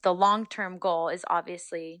 the long-term goal is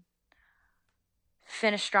obviously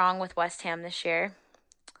finish strong with West Ham this year.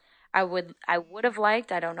 I would have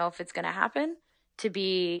liked, I don't know if it's going to happen, to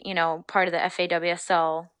be, part of the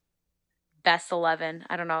FAWSL best 11.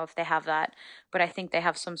 I don't know if they have that, but I think they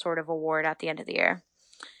have some sort of award at the end of the year.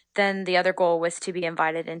 Then the other goal was to be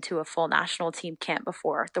invited into a full national team camp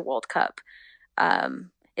before the World Cup.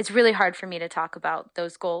 It's really hard for me to talk about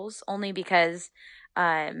those goals only because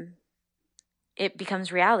it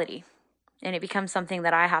becomes reality, and it becomes something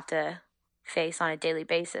that I have to face on a daily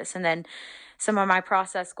basis. And then some of my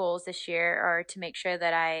process goals this year are to make sure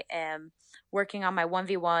that I am working on my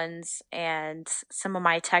 1v1s and some of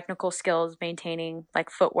my technical skills, maintaining like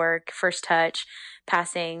footwork, first touch,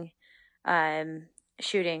 passing,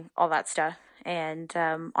 shooting, all that stuff. And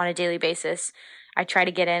on a daily basis, I try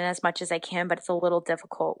to get in as much as I can, but it's a little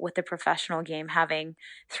difficult with the professional game having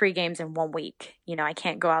 3 games in 1 week. I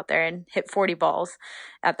can't go out there and hit 40 balls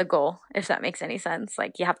at the goal, if that makes any sense.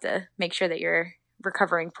 Like, you have to make sure that you're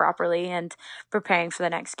recovering properly and preparing for the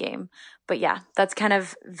next game. But yeah, that's kind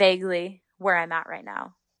of vaguely where I'm at right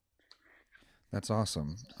now. That's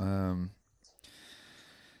awesome.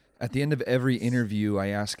 At the end of every interview, I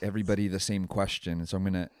ask everybody the same question. So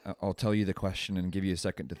I'll tell you the question and give you a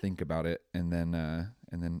second to think about it, and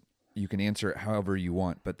then you can answer it however you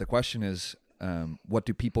want. But the question is, what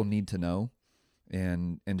do people need to know?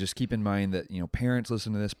 And just keep in mind that parents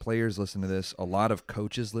listen to this, players listen to this, a lot of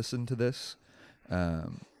coaches listen to this.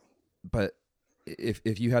 But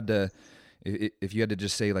if you had to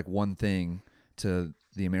just say like one thing to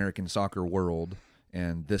the American soccer world,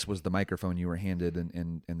 and this was the microphone you were handed,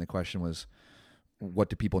 and the question was, what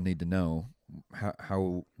do people need to know?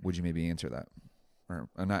 How would you maybe answer that? Or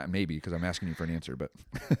not maybe, because I'm asking you for an answer, but.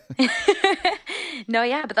 No,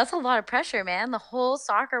 yeah, but that's a lot of pressure, man. The whole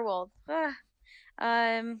soccer world.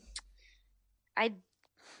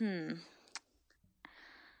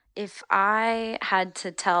 If I had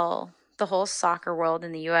to tell the whole soccer world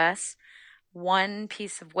in the U.S., one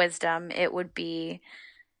piece of wisdom, it would be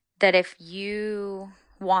that if you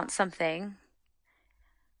want something,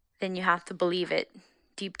 then you have to believe it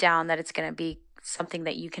deep down that it's going to be something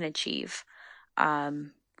that you can achieve.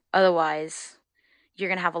 Otherwise, you're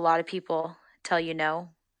going to have a lot of people tell you no,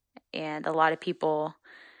 and a lot of people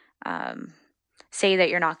say that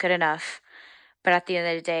you're not good enough. But at the end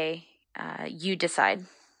of the day, you decide,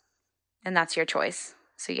 and that's your choice.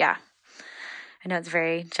 So yeah, I know it's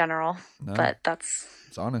very general, but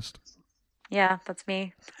it's honest. Yeah, that's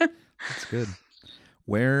me. That's good.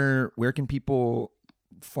 Where can people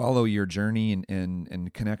follow your journey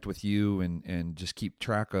and connect with you and just keep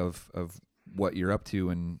track of what you're up to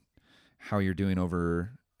and how you're doing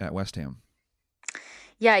over at West Ham?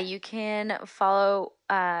 Yeah, you can follow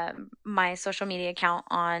my social media account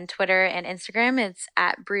on Twitter and Instagram. It's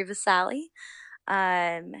at @BrevaSally.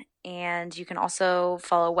 And you can also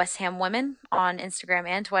follow West Ham Women on Instagram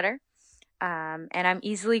and Twitter. And I'm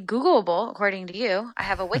easily Googleable, according to you. I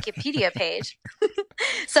have a Wikipedia page.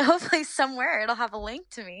 So hopefully somewhere it'll have a link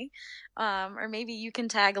to me. Or maybe you can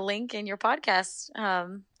tag a link in your podcast.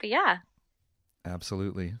 But yeah.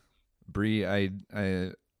 Absolutely. Bree,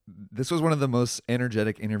 this was one of the most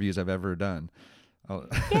energetic interviews I've ever done.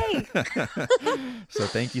 Yay! So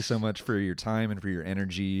thank you so much for your time and for your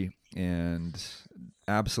energy, and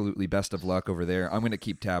absolutely best of luck over there. I'm going to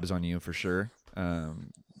keep tabs on you for sure.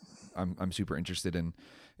 I'm super interested in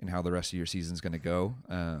how the rest of your season's going to go.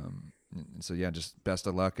 And so yeah, just best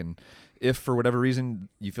of luck. And if for whatever reason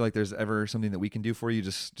you feel like there's ever something that we can do for you,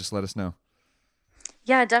 just let us know.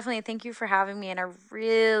 Yeah, definitely. Thank you for having me, and I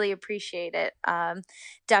really appreciate it.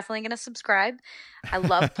 Definitely going to subscribe. I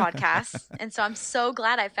love podcasts, and so I'm so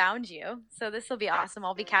glad I found you. So this will be awesome.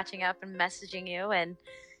 I'll be catching up and messaging you, and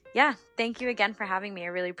yeah, thank you again for having me. I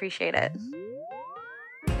really appreciate it.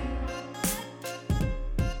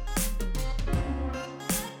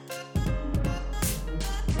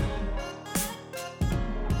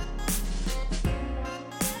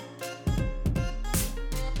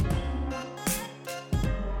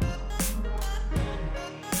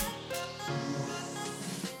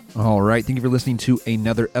 All right. Thank you for listening to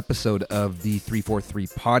another episode of the 343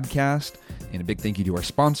 podcast. And a big thank you to our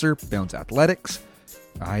sponsor, Bounce Athletics.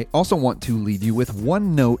 I also want to leave you with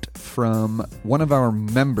one note from one of our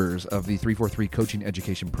members of the 343 Coaching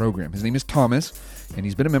Education Program. His name is Thomas, and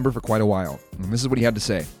he's been a member for quite a while. And this is what he had to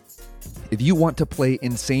say. If you want to play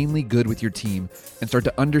insanely good with your team and start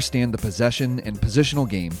to understand the possession and positional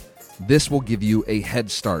game, this will give you a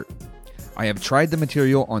head start. I have tried the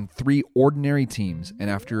material on 3 ordinary teams, and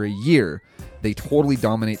after a year, they totally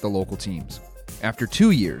dominate the local teams. After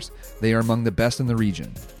 2 years, they are among the best in the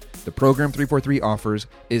region. The program 343 offers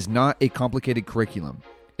is not a complicated curriculum.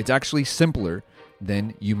 It's actually simpler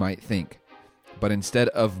than you might think. But instead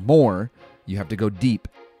of more, you have to go deep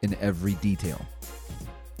in every detail.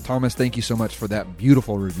 Thomas, thank you so much for that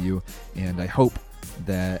beautiful review, and I hope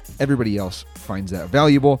that everybody else finds that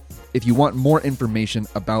valuable. If you want more information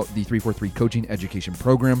about the 343 Coaching Education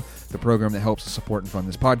Program, the program that helps support and fund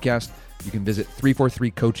this podcast, you can visit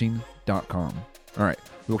 343coaching.com. All right,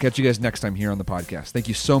 we will catch you guys next time here on the podcast. Thank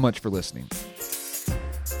you so much for listening.